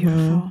 it's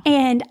beautiful.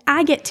 And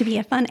I get to be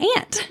a fun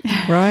aunt.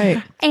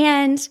 Right.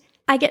 And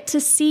I get to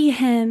see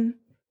him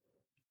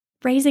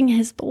raising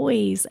his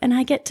boys, and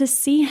I get to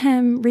see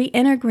him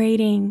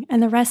reintegrating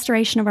and the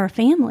restoration of our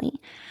family.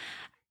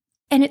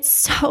 And it's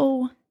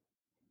so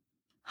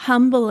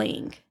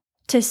humbling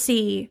to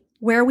see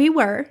where we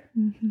were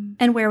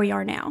and where we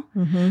are now.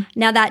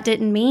 Now, that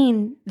didn't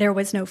mean there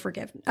was no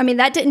forgiveness. I mean,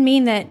 that didn't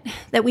mean that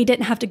we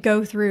didn't have to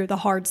go through the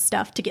hard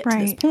stuff to get to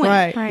this point.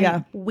 Right.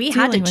 Yeah. We Dealing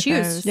had to with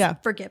choose those.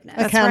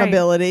 forgiveness.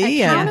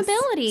 Accountability.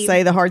 Accountability. And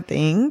say the hard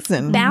things.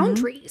 And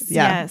Boundaries.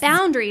 Yeah. Yes.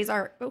 Boundaries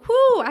are,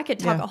 I could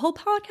talk a whole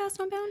podcast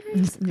on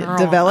boundaries. Girl,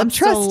 develop I'm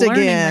still trust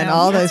learning again. them.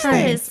 All those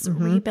Yes, things.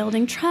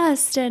 rebuilding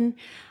trust and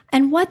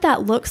what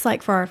that looks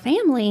like for our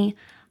family.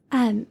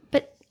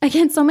 But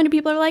again, so many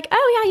people are like,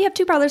 oh, yeah, you have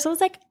 2 brothers. So I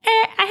was like,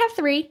 I have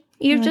 3.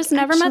 You've just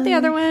never met the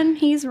other one.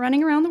 He's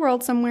running around the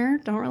world somewhere.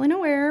 Don't really know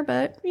where,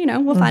 but,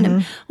 we'll find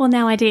him. Well,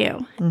 now I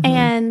do.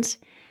 And,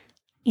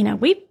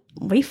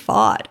 we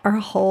fought our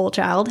whole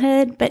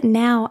childhood, but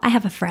now I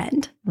have a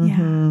friend.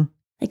 Yeah.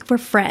 Like, we're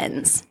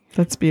friends.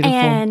 That's beautiful.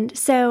 And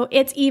so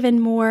it's even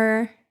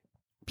more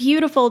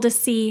beautiful to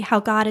see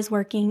how God is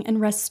working and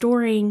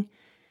restoring.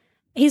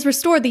 He's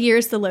restored the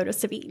years the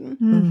lotus have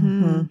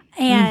eaten.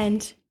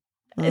 And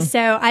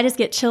so I just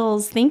get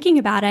chills thinking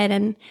about it.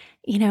 And,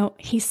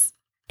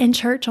 in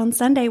church on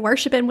Sunday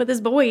worshiping with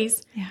his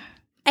boys. Yeah.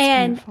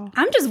 And beautiful.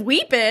 I'm just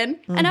weeping.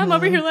 And I'm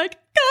over here like,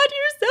 God,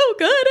 you're so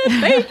good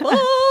and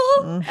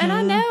faithful. And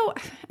I know,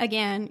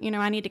 again,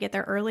 I need to get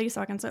there early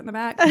so I can sit in the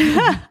back. But I'm like,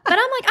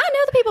 I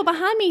know the people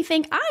behind me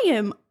think I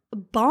am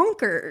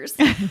bonkers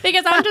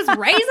because I'm just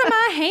raising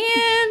my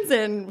hands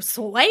and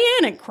swaying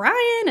and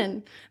crying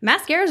and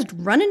mascara's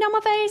running down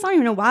my face. I don't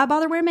even know why I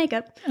bother wearing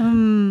makeup.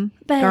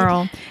 But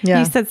Girl, Yeah.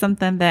 you said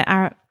something that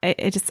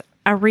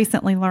I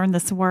recently learned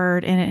this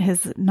word and it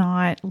has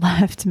not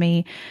left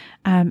me.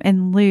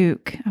 In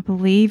Luke, I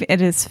believe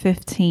it is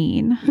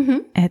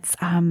 15. It's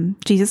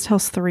Jesus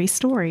tells 3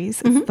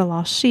 stories. It's the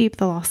lost sheep,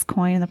 the lost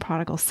coin, and the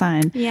prodigal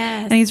son.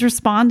 Yes. And he's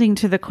responding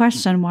to the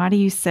question, why do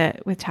you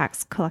sit with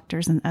tax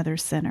collectors and other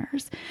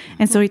sinners?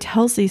 And so he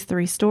tells these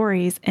 3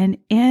 stories, and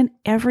in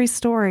every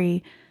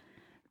story,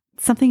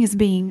 something is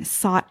being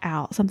sought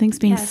out. Something's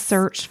being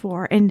searched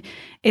for. And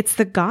it's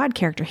the God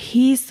character.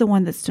 He's the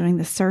one that's doing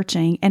the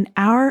searching. And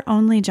our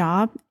only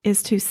job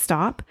is to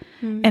stop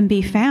and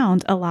be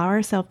found, allow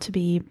ourselves to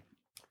be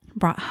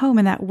brought home.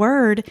 And that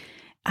word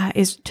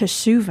is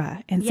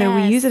teshuva. And so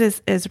we use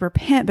it as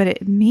repent, but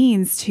it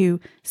means to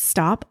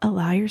stop,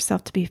 allow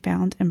yourself to be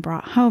found and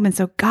brought home. And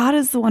so God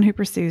is the one who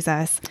pursues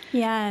us.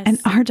 Yes.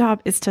 And our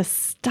job is to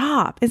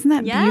stop. Isn't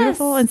that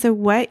beautiful? And so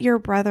what your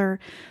brother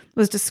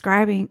was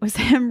describing was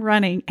him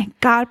running and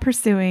God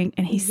pursuing,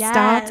 and he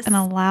stopped and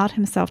allowed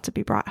himself to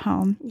be brought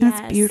home. Yes.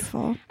 That's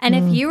beautiful. And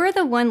if you were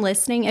the one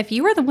listening, if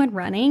you were the one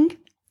running,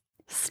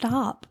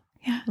 stop.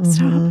 Yeah.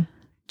 Stop.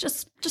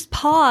 Just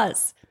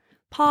pause.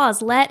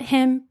 Let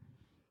him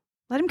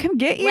come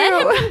get you.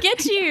 Let him come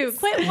get you.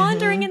 Quit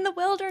wandering in the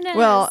wilderness.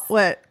 Well,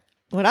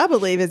 what I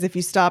believe is if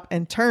you stop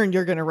and turn,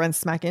 you're going to run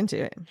smack into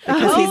him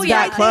because he's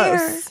that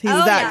close. He's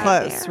that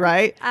close,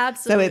 right?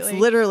 Absolutely.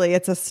 So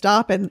it's a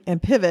stop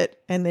and pivot,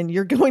 and then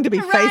you're going to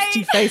be face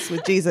to face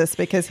with Jesus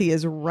because he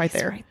is right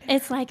there.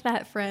 It's like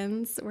that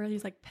Friends where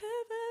he's like, pivot.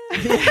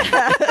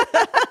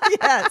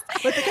 Yes,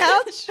 with the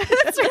couch.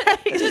 That's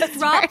right. Just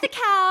drop the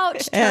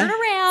couch, turn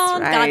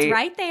around. right. God's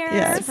right there.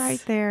 Yes. It's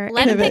right there.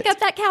 Let him Pivot. pick up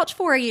that couch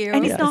for you.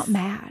 And he's not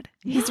mad.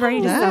 He's ready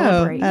to No,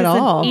 celebrate. at 'Cause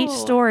in all. each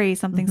story,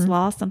 something's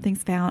lost,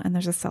 something's found, and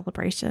there's a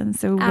celebration.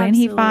 So when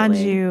he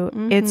finds you,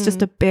 it's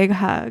just a big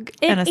hug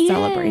and a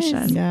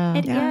celebration. Yeah.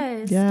 It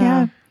is.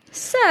 Yeah.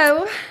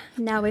 So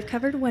now we've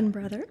covered one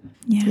brother.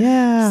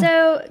 Yeah.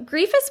 So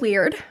grief is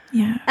weird.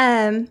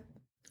 Yeah.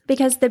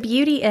 Because the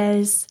beauty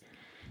is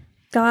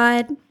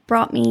God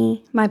brought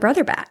me my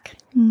brother back.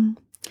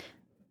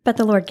 But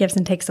the Lord gives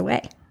and takes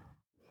away.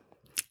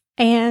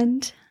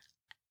 And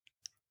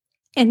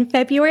in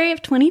February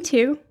of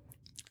 22,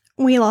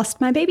 we lost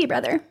my baby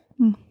brother,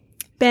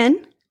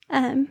 Ben.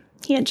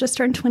 He had just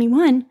turned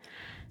 21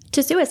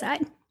 to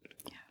suicide.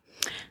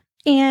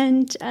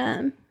 And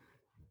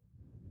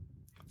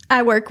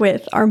I work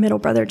with our middle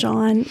brother,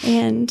 John,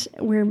 and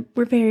we're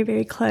very,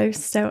 very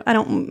close. So I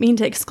don't mean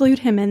to exclude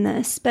him in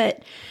this,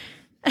 but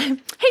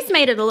he's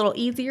made it a little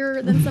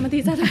easier than some of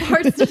these other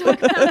parts to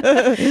talk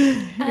about.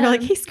 You're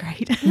like, he's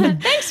great.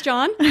 Thanks,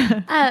 John.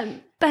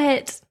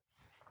 But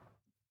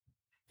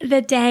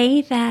the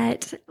day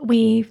that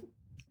we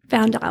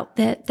found out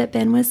that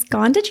Ben was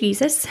gone to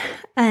Jesus,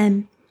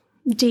 I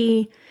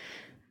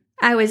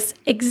was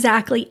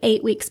exactly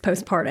 8 weeks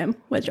postpartum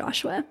with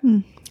Joshua.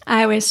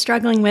 I was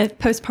struggling with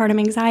postpartum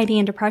anxiety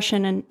and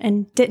depression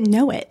and didn't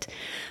know it.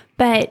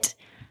 But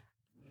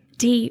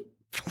Dee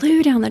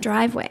flew down the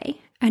driveway.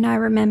 And I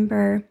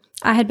remember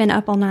I had been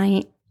up all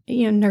night,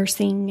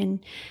 nursing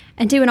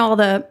and doing all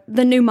the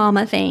new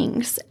mama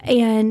things.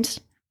 And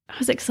I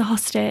was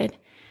exhausted.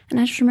 And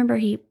I just remember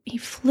he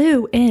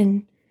flew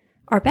in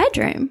our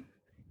bedroom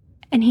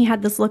and he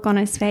had this look on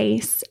his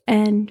face.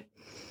 And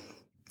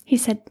he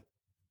said,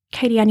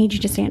 Katie, I need you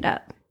to stand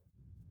up.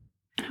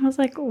 And I was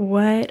like,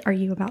 what are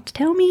you about to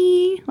tell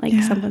me? Like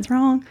something's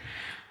wrong.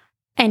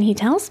 And he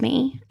tells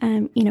me,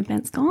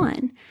 Ben's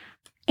gone.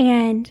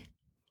 And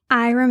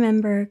I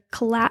remember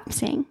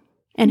collapsing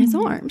in his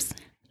arms,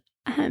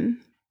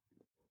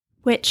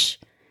 which,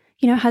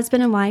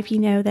 husband and wife,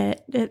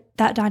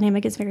 that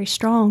dynamic is very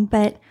strong.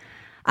 But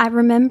I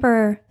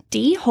remember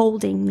Dee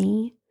holding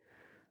me,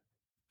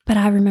 but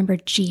I remember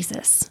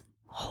Jesus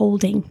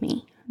holding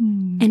me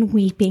and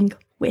weeping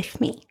with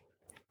me.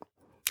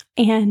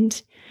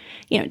 And,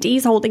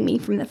 Dee's holding me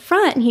from the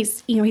front and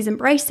he's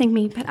embracing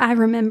me, but I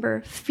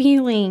remember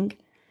feeling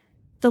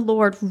the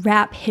Lord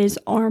wrap his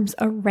arms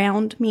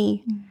around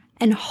me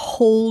and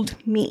hold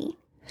me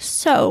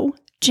so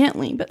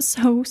gently, but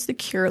so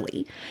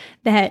securely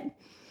that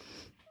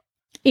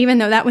even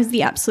though that was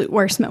the absolute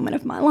worst moment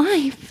of my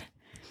life,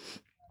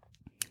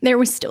 there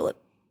was still an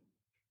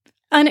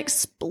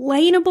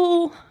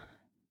unexplainable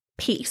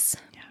peace.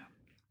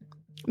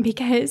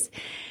 Because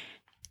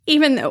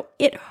even though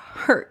it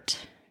hurt,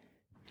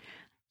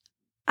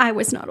 I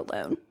was not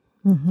alone.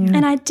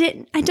 And I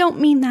don't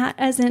mean that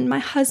as in my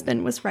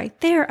husband was right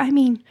there. I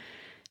mean,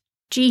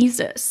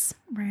 Jesus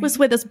was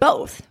with us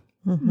both.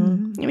 I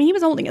mean, he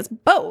was holding us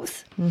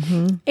both.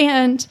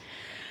 And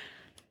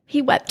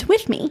he wept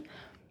with me.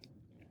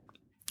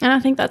 And I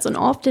think that's an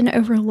often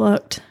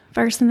overlooked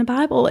verse in the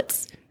Bible.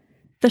 It's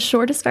the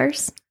shortest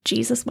verse.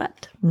 Jesus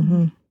wept.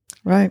 Mm-hmm.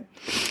 Right.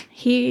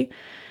 He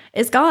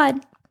is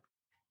God,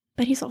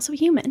 but he's also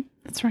human.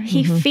 That's right.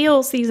 He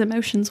feels these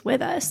emotions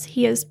with us.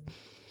 He is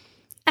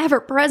ever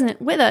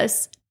present with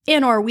us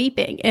in our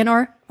weeping, in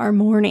our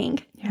mourning.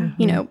 Yeah.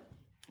 You know,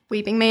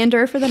 weeping may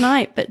endure for the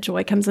night, but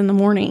joy comes in the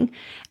morning.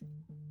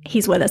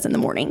 He's with us in the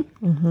morning.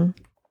 In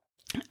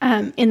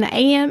the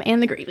AM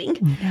and the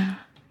grieving.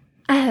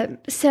 Yeah.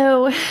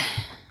 So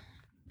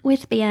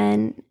with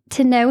Ben,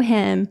 to know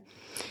him,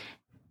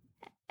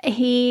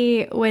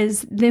 he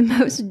was the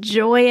most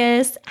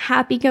joyous,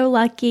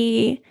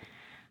 happy-go-lucky,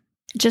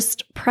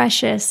 just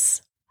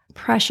precious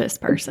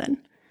person.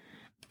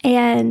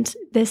 And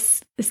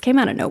this came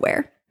out of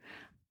nowhere.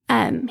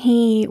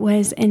 He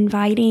was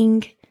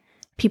inviting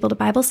people to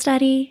Bible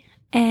study.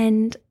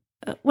 And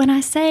when I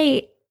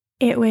say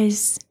it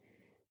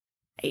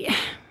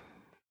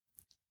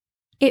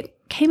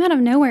came out of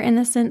nowhere in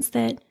the sense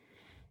that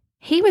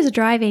he was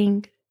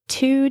driving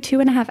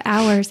 2.5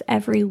 hours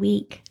every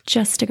week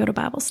just to go to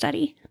Bible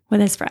study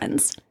with his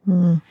friends.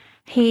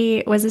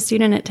 He was a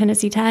student at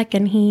Tennessee Tech,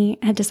 and he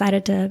had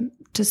decided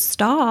to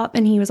stop,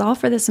 and he was off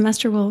for the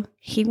semester. Well,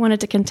 he wanted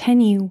to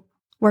continue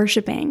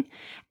worshiping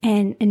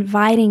and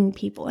inviting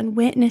people and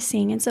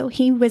witnessing. And so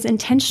he was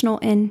intentional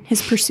in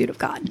his pursuit of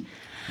God.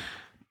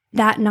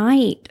 That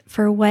night,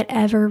 for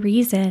whatever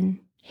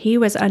reason, he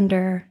was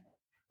under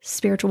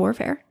spiritual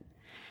warfare.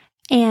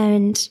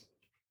 And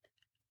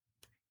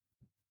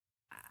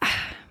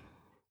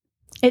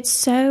it's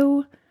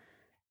so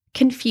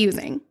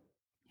confusing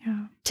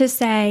to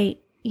say,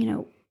 you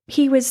know,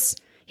 he was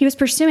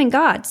pursuing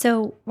God.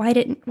 So why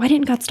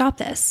didn't God stop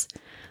this?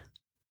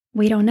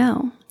 We don't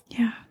know.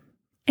 Yeah.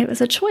 It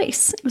was a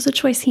choice. It was a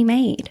choice he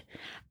made.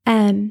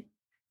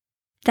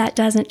 That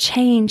doesn't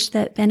change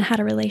that Ben had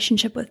a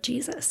relationship with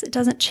Jesus. It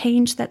doesn't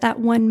change that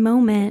one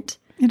moment.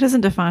 It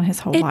doesn't define his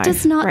whole life. It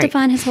does not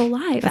define his whole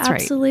life. That's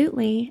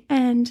absolutely. Right.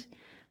 And,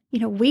 you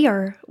know, we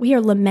are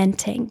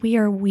lamenting. We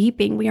are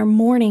weeping. We are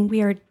mourning.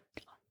 We are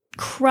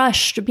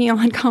crushed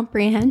beyond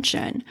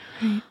comprehension.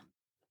 Right.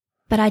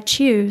 But I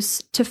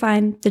choose to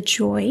find the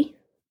joy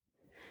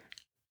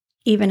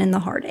even in the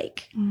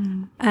heartache.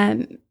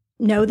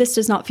 No, this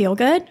does not feel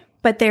good,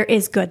 but there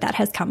is good that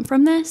has come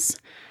from this.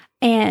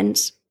 And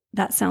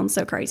that sounds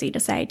so crazy to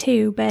say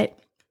too, but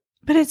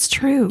it's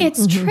true.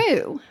 It's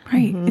true.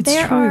 Right. It's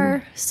there true.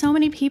 are so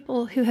many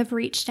people who have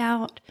reached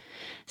out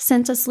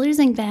since us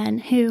losing Ben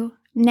who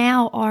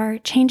now are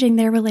changing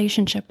their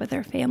relationship with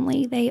their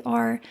family. They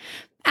are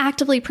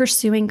actively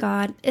pursuing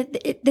God.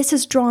 This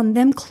has drawn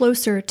them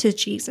closer to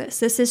Jesus.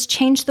 This has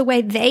changed the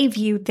way they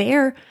view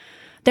their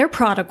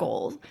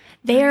prodigal.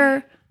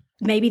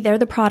 Maybe they're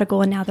the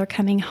prodigal and now they're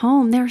coming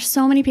home. There are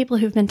so many people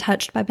who've been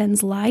touched by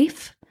Ben's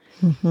life,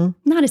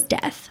 not his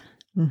death.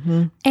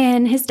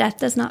 And his death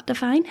does not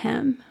define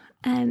him.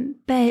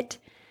 But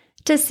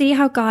to see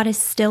how God is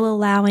still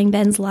allowing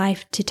Ben's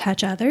life to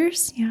touch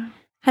others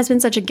has been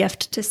such a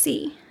gift to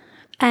see.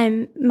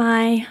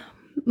 My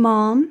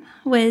mom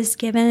was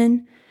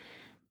given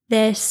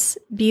this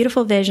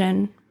beautiful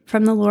vision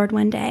from the Lord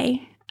one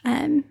day,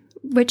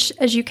 which,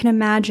 as you can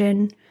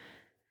imagine,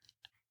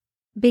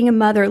 being a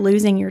mother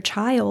losing your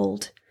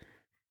child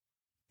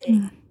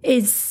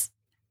is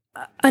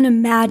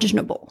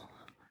unimaginable.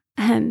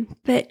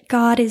 But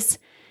God is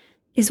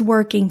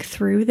working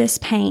through this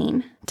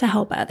pain to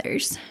help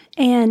others.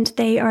 And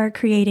we are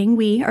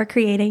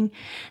creating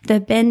the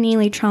Ben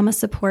Neely Trauma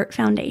Support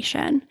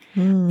Foundation.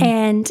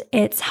 And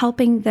it's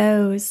helping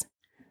those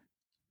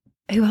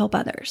who help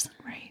others.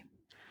 Right.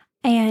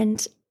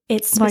 And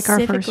it's like our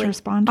specifically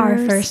first responders. Our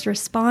first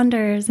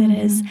responders. It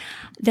is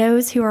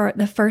those who are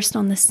the first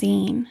on the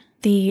scene,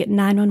 the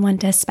 911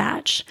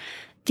 dispatch,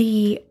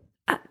 the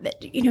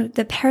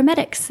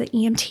paramedics, the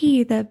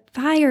EMT, the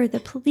fire,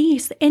 the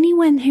police,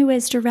 anyone who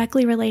is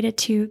directly related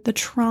to the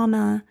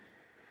trauma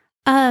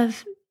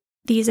of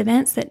these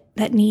events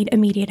that need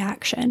immediate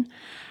action.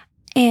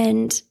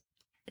 And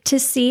to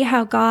see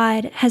how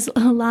God has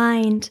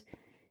aligned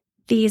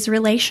these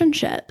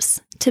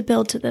relationships to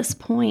build to this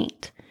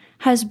point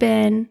has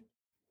been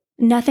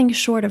nothing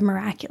short of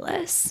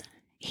miraculous.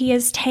 He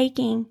is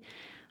taking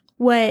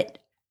what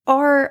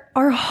our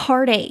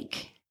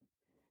heartache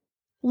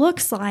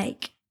looks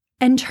like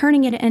and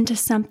turning it into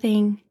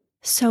something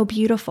so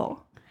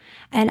beautiful.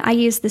 And I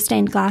use the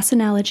stained glass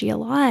analogy a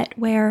lot,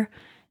 where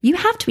you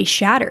have to be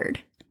shattered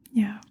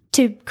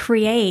to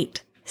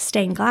create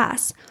stained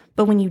glass.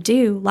 But when you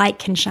do, light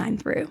can shine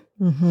through.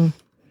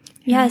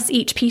 Yes,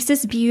 each piece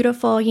is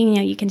beautiful.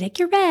 You can take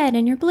your red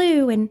and your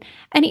blue, and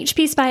each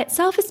piece by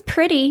itself is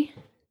pretty.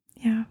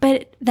 Yeah.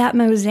 But that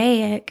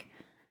mosaic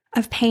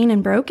of pain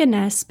and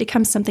brokenness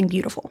becomes something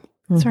beautiful.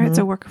 That's right. It's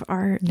a work of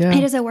art. Yeah.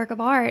 It is a work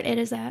of art. It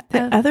is a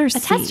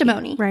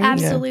testimony. Right.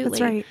 Absolutely. Yeah.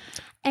 That's right.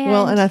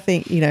 And I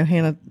think,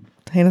 Hannah's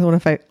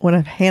one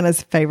of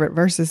Hannah's favorite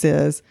verses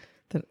is,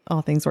 that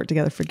all things work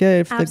together for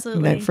good for,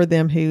 Absolutely. for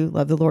them who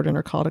love the Lord and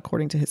are called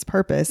according to his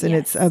purpose. And Yes.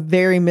 it's a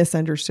very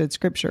misunderstood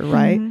scripture,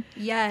 right?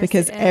 Yes.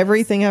 Because it is.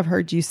 everything I've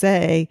heard you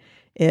say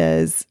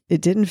is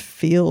it didn't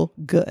feel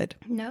good.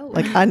 No.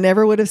 Like I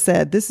never would have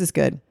said, this is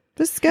good.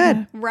 This is good.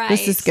 Yeah. Right.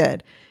 This is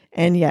good.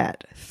 And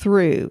yet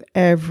through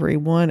every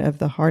one of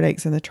the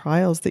heartaches and the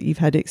trials that you've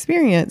had to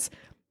experience,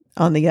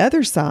 on the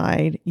other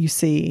side, you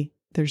see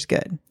there's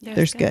good.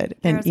 There's good.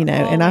 And, There's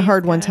and I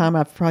heard one always time,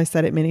 I've probably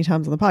said it many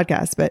times on the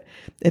podcast, but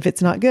if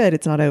it's not good,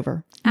 it's not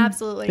over.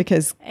 Absolutely.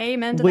 Because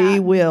Amen to we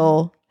that.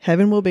 will,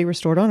 heaven will be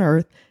restored on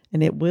earth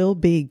and it will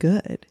be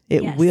good.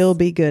 It Yes. will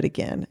be good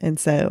again. And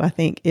so I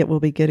think it will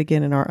be good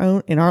again in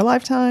our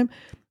lifetime,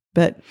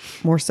 but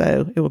more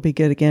so it will be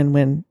good again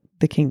when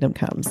the kingdom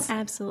comes.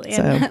 Absolutely.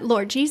 So- And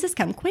Lord Jesus,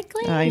 come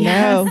quickly. I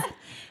know.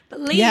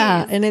 Please.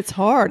 Yeah. And it's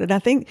hard. And I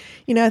think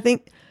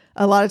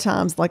a lot of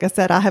times, like I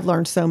said, I have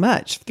learned so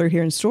much through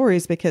hearing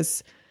stories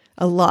because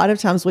a lot of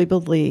times we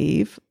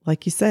believe,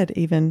 like you said,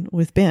 even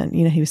with Ben,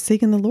 he was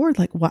seeking the Lord.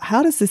 Like,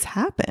 how does this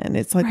happen?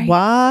 It's like, Right.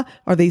 why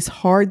are these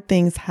hard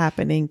things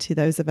happening to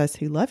those of us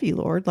who love you,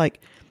 Lord? Like,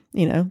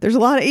 there's a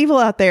lot of evil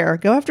out there.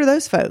 Go after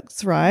those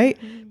folks, right?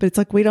 Mm-hmm. But it's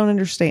like, we don't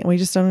understand. We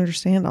just don't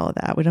understand all of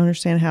that. We don't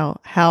understand how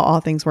all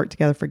things work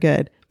together for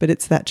good. But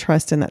it's that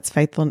trust and that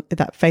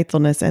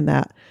faithfulness and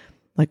that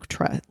like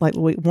trust, like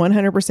we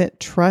 100%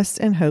 trust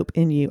and hope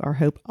in you. Our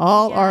hope,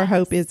 our Yes.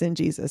 hope is in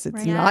Jesus. It's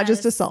Right. not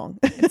just a Yes. song.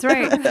 That's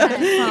right.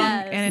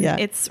 Yes. And Yeah.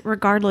 it's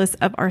regardless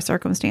of our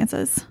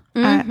circumstances.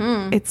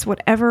 Mhm. It's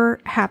whatever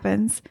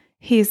happens.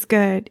 He's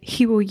good.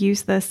 He will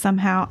use this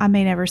somehow. I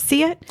may never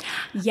see it.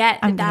 Yet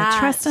I'm going to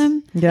trust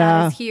him.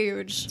 Yeah. That is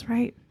huge. That's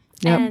right.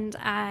 Yep. And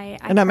I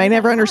And I may pray that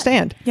never a lot.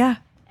 understand. Yeah.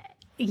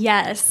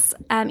 Yes.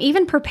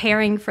 Even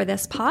preparing for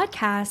this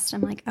podcast, I'm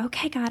like,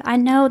 okay, God, I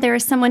know there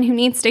is someone who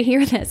needs to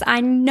hear this.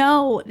 I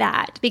know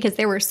that because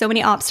there were so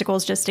many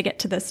obstacles just to get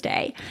to this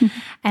day.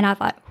 And I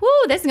thought, whoo,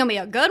 this is going to be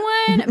a good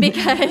one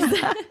because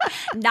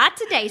not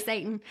today,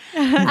 Satan.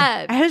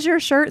 As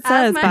your shirt As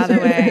says, my by the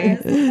shirt way.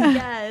 says.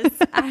 Yes.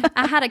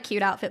 I had a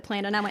cute outfit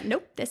planned and I went,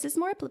 nope, this is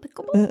more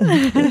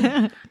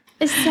applicable.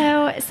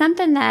 So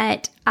something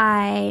that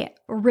I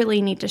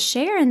really need to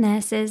share in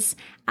this is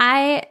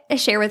I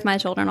share with my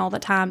children all the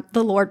time,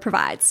 the Lord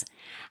provides.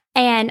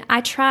 And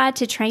I try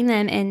to train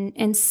them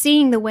in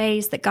seeing the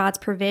ways that God's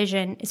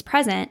provision is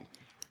present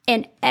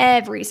in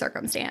every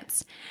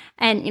circumstance.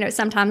 And,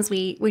 sometimes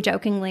we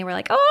jokingly, we're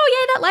like, oh,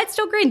 yeah, that light's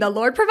still green. The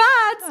Lord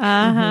provides.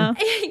 Uh-huh.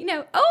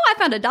 Oh, I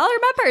found $1 in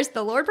my purse.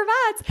 The Lord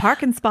provides.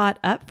 Parking spot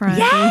up front.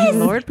 Yes.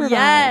 Lord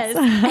provides.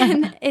 Yes.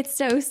 And it's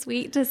so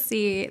sweet to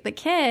see the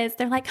kids.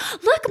 They're like,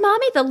 look,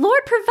 Mommy, the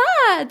Lord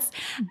provides.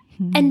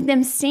 Mm-hmm. And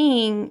them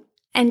seeing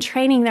and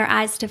training their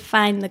eyes to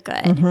find the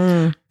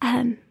good.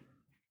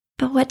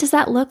 But what does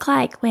that look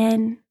like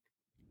when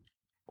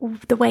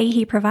the way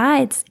he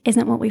provides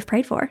isn't what we've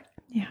prayed for?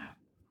 Yeah.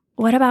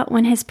 What about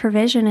when his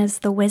provision is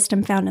the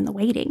wisdom found in the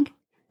waiting?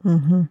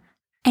 Mm-hmm.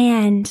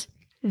 And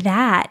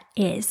that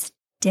is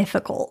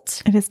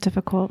difficult. It is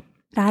difficult.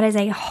 That is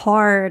a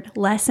hard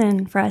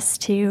lesson for us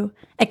to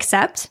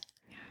accept,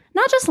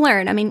 not just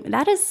learn. I mean,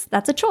 that's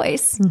a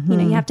choice.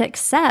 You have to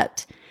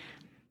accept,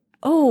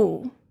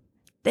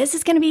 this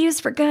is going to be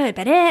used for good,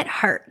 but it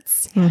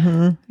hurts.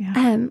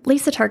 Yeah.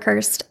 Lisa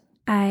Turkhurst,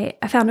 I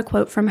found a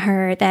quote from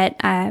her that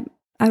I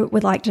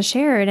would like to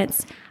share, and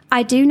it's,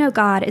 I do know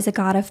God is a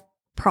God of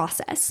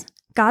process.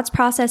 God's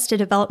process to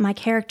develop my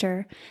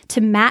character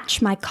to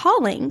match my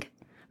calling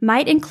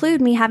might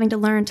include me having to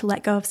learn to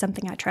let go of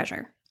something I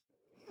treasure.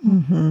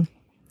 Mm-hmm.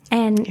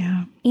 And,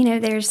 Yeah.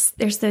 there's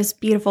those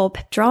beautiful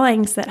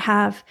drawings that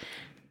have,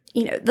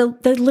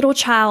 the little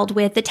child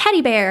with the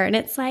teddy bear. And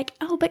it's like,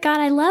 oh, but God,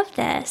 I love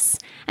this.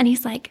 And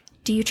he's like,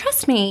 do you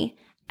trust me?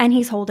 And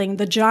he's holding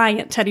the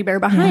giant teddy bear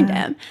behind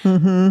him.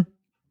 Mm-hmm.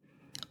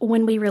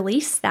 When we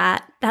release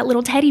that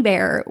little teddy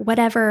bear,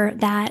 whatever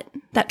that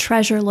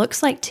treasure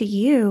looks like to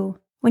you,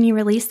 when you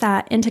release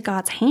that into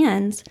God's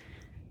hands,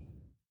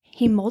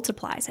 he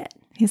multiplies it.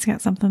 He's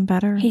got something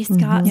better. He's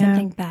got Yeah.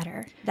 something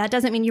better. That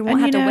doesn't mean you won't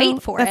And have you to know,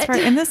 wait for that's it.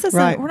 right. And this isn't,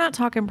 Right. we're not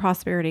talking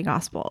prosperity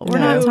gospel. We're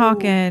No. not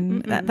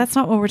talking, that's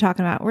not what we're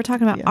talking about. We're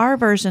talking about Yeah. our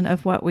version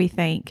of what we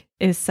think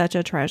is such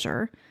a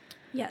treasure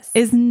Yes.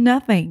 is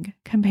nothing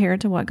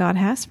compared to what God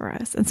has for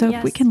us. And so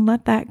if we Yes. can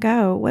let that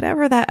go,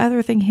 whatever that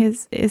other thing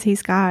is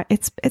he's got,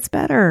 it's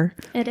better.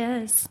 It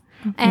is.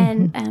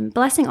 And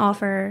Blessing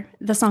offer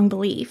the song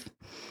Believe.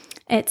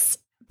 It's,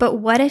 but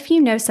what if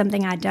you know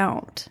something I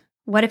don't?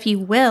 What if you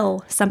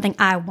will something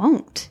I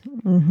won't?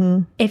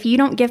 Mm-hmm. If you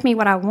don't give me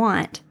what I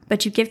want,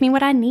 but you give me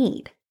what I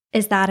need,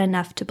 is that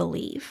enough to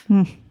believe?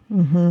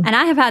 Mm-hmm. And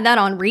I have had that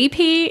on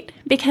repeat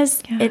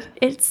because Yeah.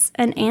 it's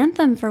an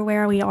anthem for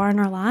where we are in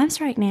our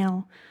lives right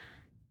now.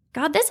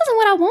 God, this isn't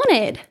what I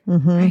wanted,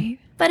 Mm-hmm. Right.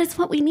 but it's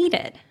what we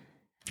needed.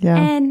 Yeah.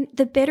 And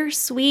the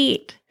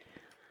bittersweet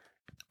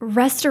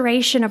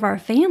restoration of our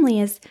family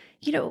is,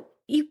 you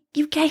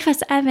gave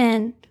us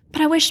Evan,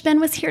 but I wish Ben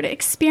was here to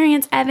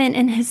experience Evan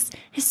and his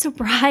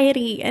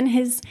sobriety and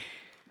his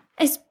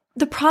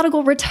the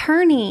prodigal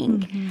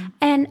returning.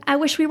 And I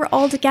wish we were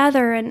all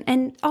together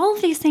and all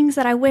of these things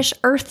that I wish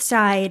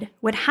Earthside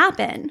would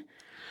happen.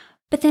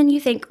 But then you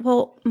think,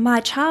 well,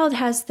 my child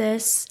has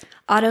this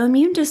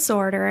autoimmune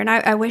disorder and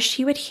I wish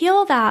he would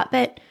heal that.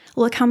 But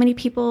look how many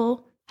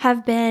people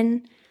have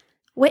been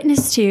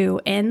witnessed to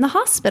in the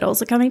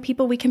hospitals. Look how many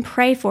people we can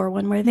pray for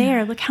when we're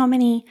there. Look how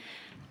many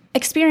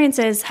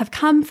experiences have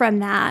come from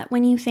that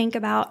when you think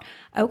about,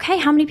 okay,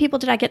 how many people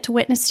did I get to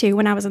witness to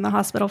when I was in the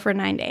hospital for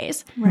 9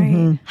 days?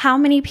 Right. How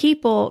many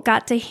people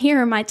got to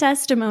hear my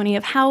testimony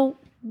of how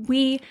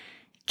we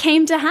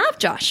came to have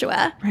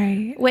Joshua,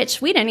 Right.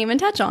 which we didn't even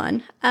touch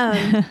on.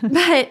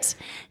 But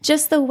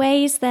just the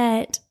ways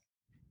that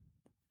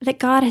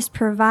God has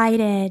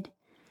provided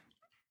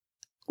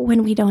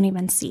when we don't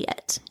even see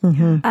it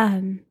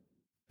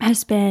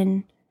has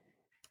been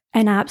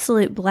an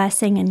absolute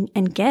blessing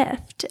and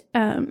gift.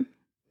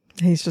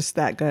 He's just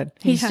that good.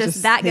 He's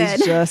just that good.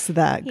 He's just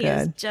that good. He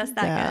is just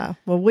that good.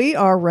 Well, we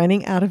are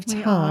running out of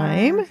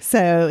time.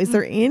 So is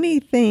there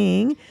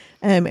anything,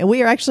 and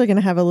we are actually going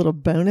to have a little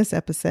bonus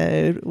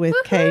episode with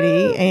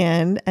Katie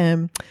and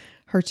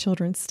her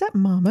children's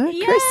stepmama,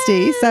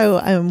 Christy.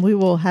 So we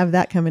will have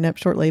that coming up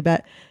shortly.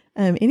 But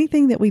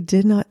anything that we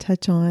did not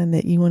touch on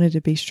that you wanted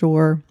to be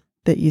sure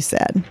that you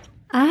said?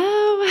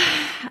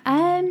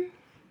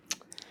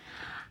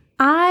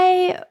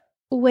 I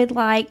would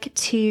like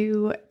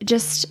to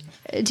just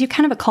do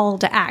kind of a call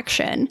to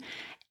action.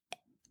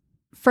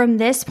 From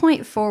this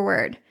point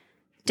forward,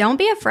 don't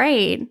be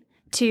afraid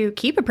to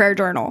keep a prayer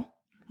journal.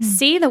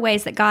 See the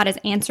ways that God is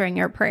answering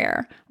your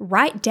prayer.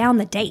 Write down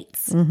the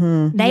dates.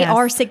 They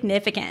are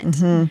significant.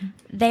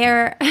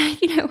 They're,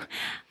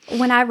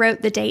 when I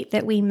wrote the date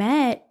that we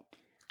met,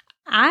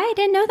 I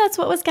didn't know that's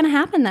what was going to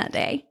happen that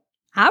day.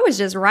 I was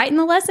just writing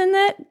the lesson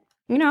that,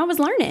 I was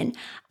learning.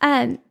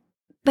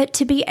 But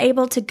to be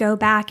able to go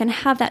back and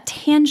have that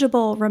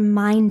tangible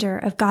reminder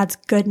of God's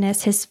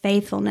goodness, his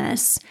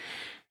faithfulness,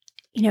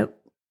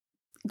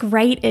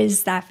 great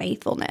is that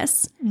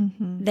faithfulness.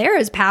 There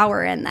is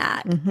power in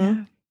that.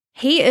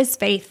 He is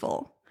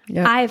faithful.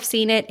 Yep. I've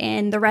seen it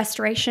in the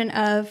restoration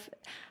of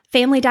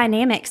family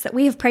dynamics that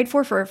we have prayed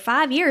for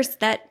 5 years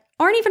that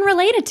aren't even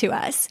related to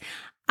us.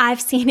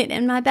 I've seen it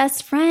in my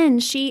best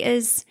friend. She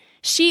is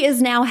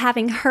now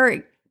having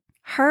her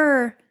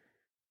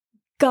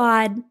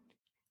God-loving,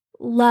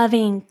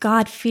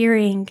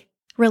 God-fearing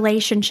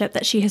relationship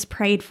that she has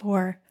prayed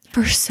for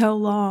so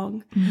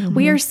long.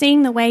 We are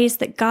seeing the ways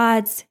that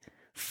God's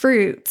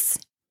fruits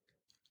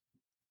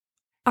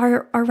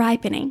are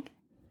ripening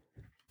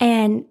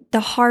and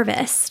the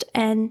harvest.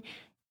 And,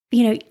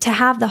 to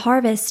have the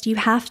harvest, you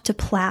have to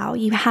plow,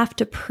 you have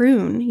to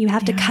prune, you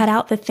have to cut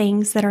out the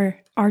things that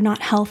are not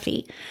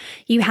healthy.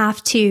 You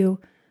have to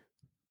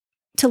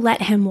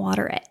let him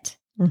water it.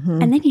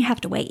 And then you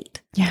have to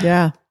wait.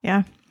 Yeah.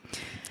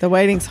 The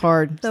waiting's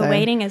hard. The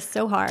waiting is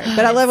so hard.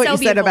 But I love what so you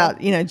said beautiful. about,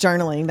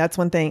 journaling. That's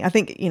one thing. I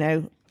think,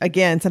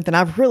 again, something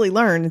I've really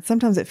learned, and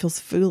sometimes it feels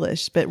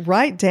foolish, but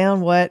write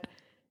down what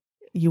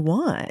you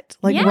want.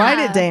 Write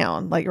it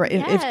down.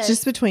 If it's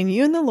just between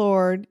you and the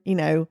Lord, he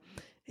knows.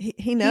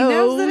 He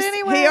knows it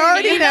anyway. He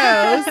already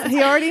knows.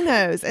 He already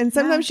knows. And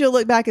sometimes you'll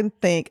look back and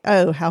think,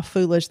 oh, how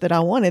foolish that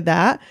I wanted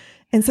that.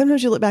 And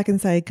sometimes you look back and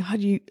say, God,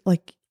 you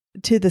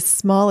to the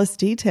smallest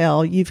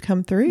detail, you've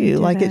come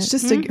through. It's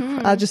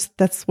just,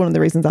 that's one of the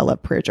reasons I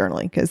love prayer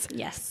journaling, because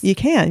you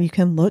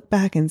can look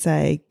back and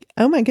say,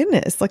 oh my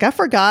goodness, I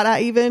forgot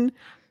I even,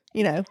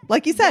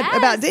 like you said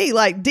about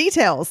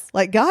details,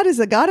 God is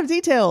a God of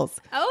details.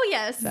 Oh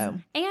yes. So.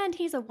 And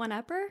he's a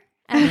one-upper.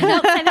 I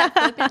don't say that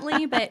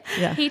flippantly, but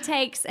he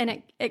takes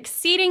an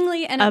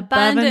exceedingly and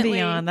abundantly above and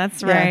beyond.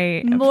 That's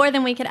right. More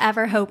than we could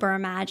ever hope or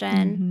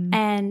imagine.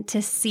 And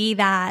to see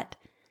that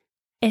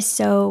is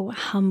so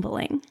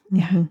humbling.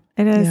 Yeah,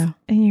 it is. Yeah.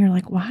 And you're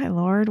like, why,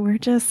 Lord? We're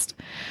just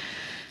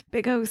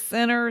big old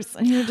sinners,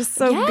 and you're just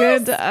so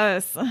good to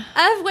us.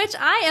 Of which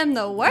I am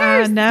the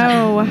worst.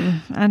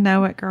 I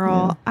know it,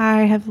 girl. Yeah.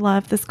 I have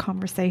loved this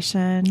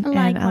conversation. Likewise,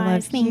 and I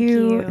love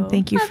you. And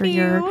thank you for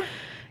your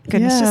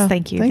goodness. Just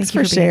thank you. Thanks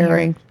thank for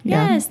sharing.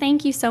 Yes,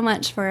 thank you so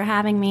much for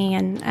having me.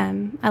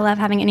 And I love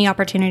having any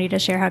opportunity to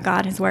share how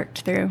God has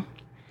worked through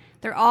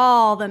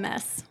all the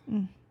mess.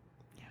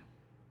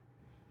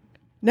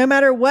 No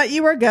matter what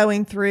you are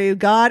going through,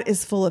 God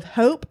is full of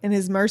hope and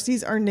his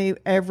mercies are new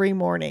every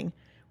morning.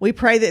 We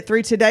pray that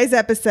through today's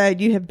episode,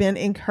 you have been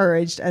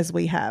encouraged as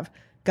we have.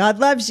 God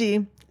loves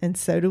you, and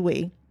so do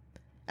we.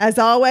 As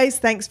always,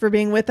 thanks for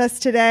being with us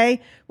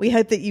today. We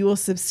hope that you will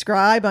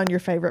subscribe on your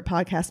favorite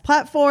podcast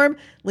platform,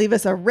 leave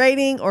us a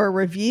rating or a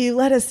review.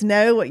 Let us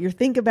know what you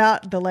think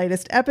about the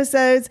latest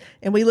episodes,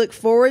 and we look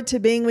forward to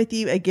being with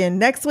you again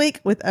next week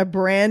with a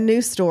brand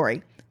new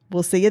story.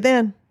 We'll see you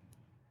then.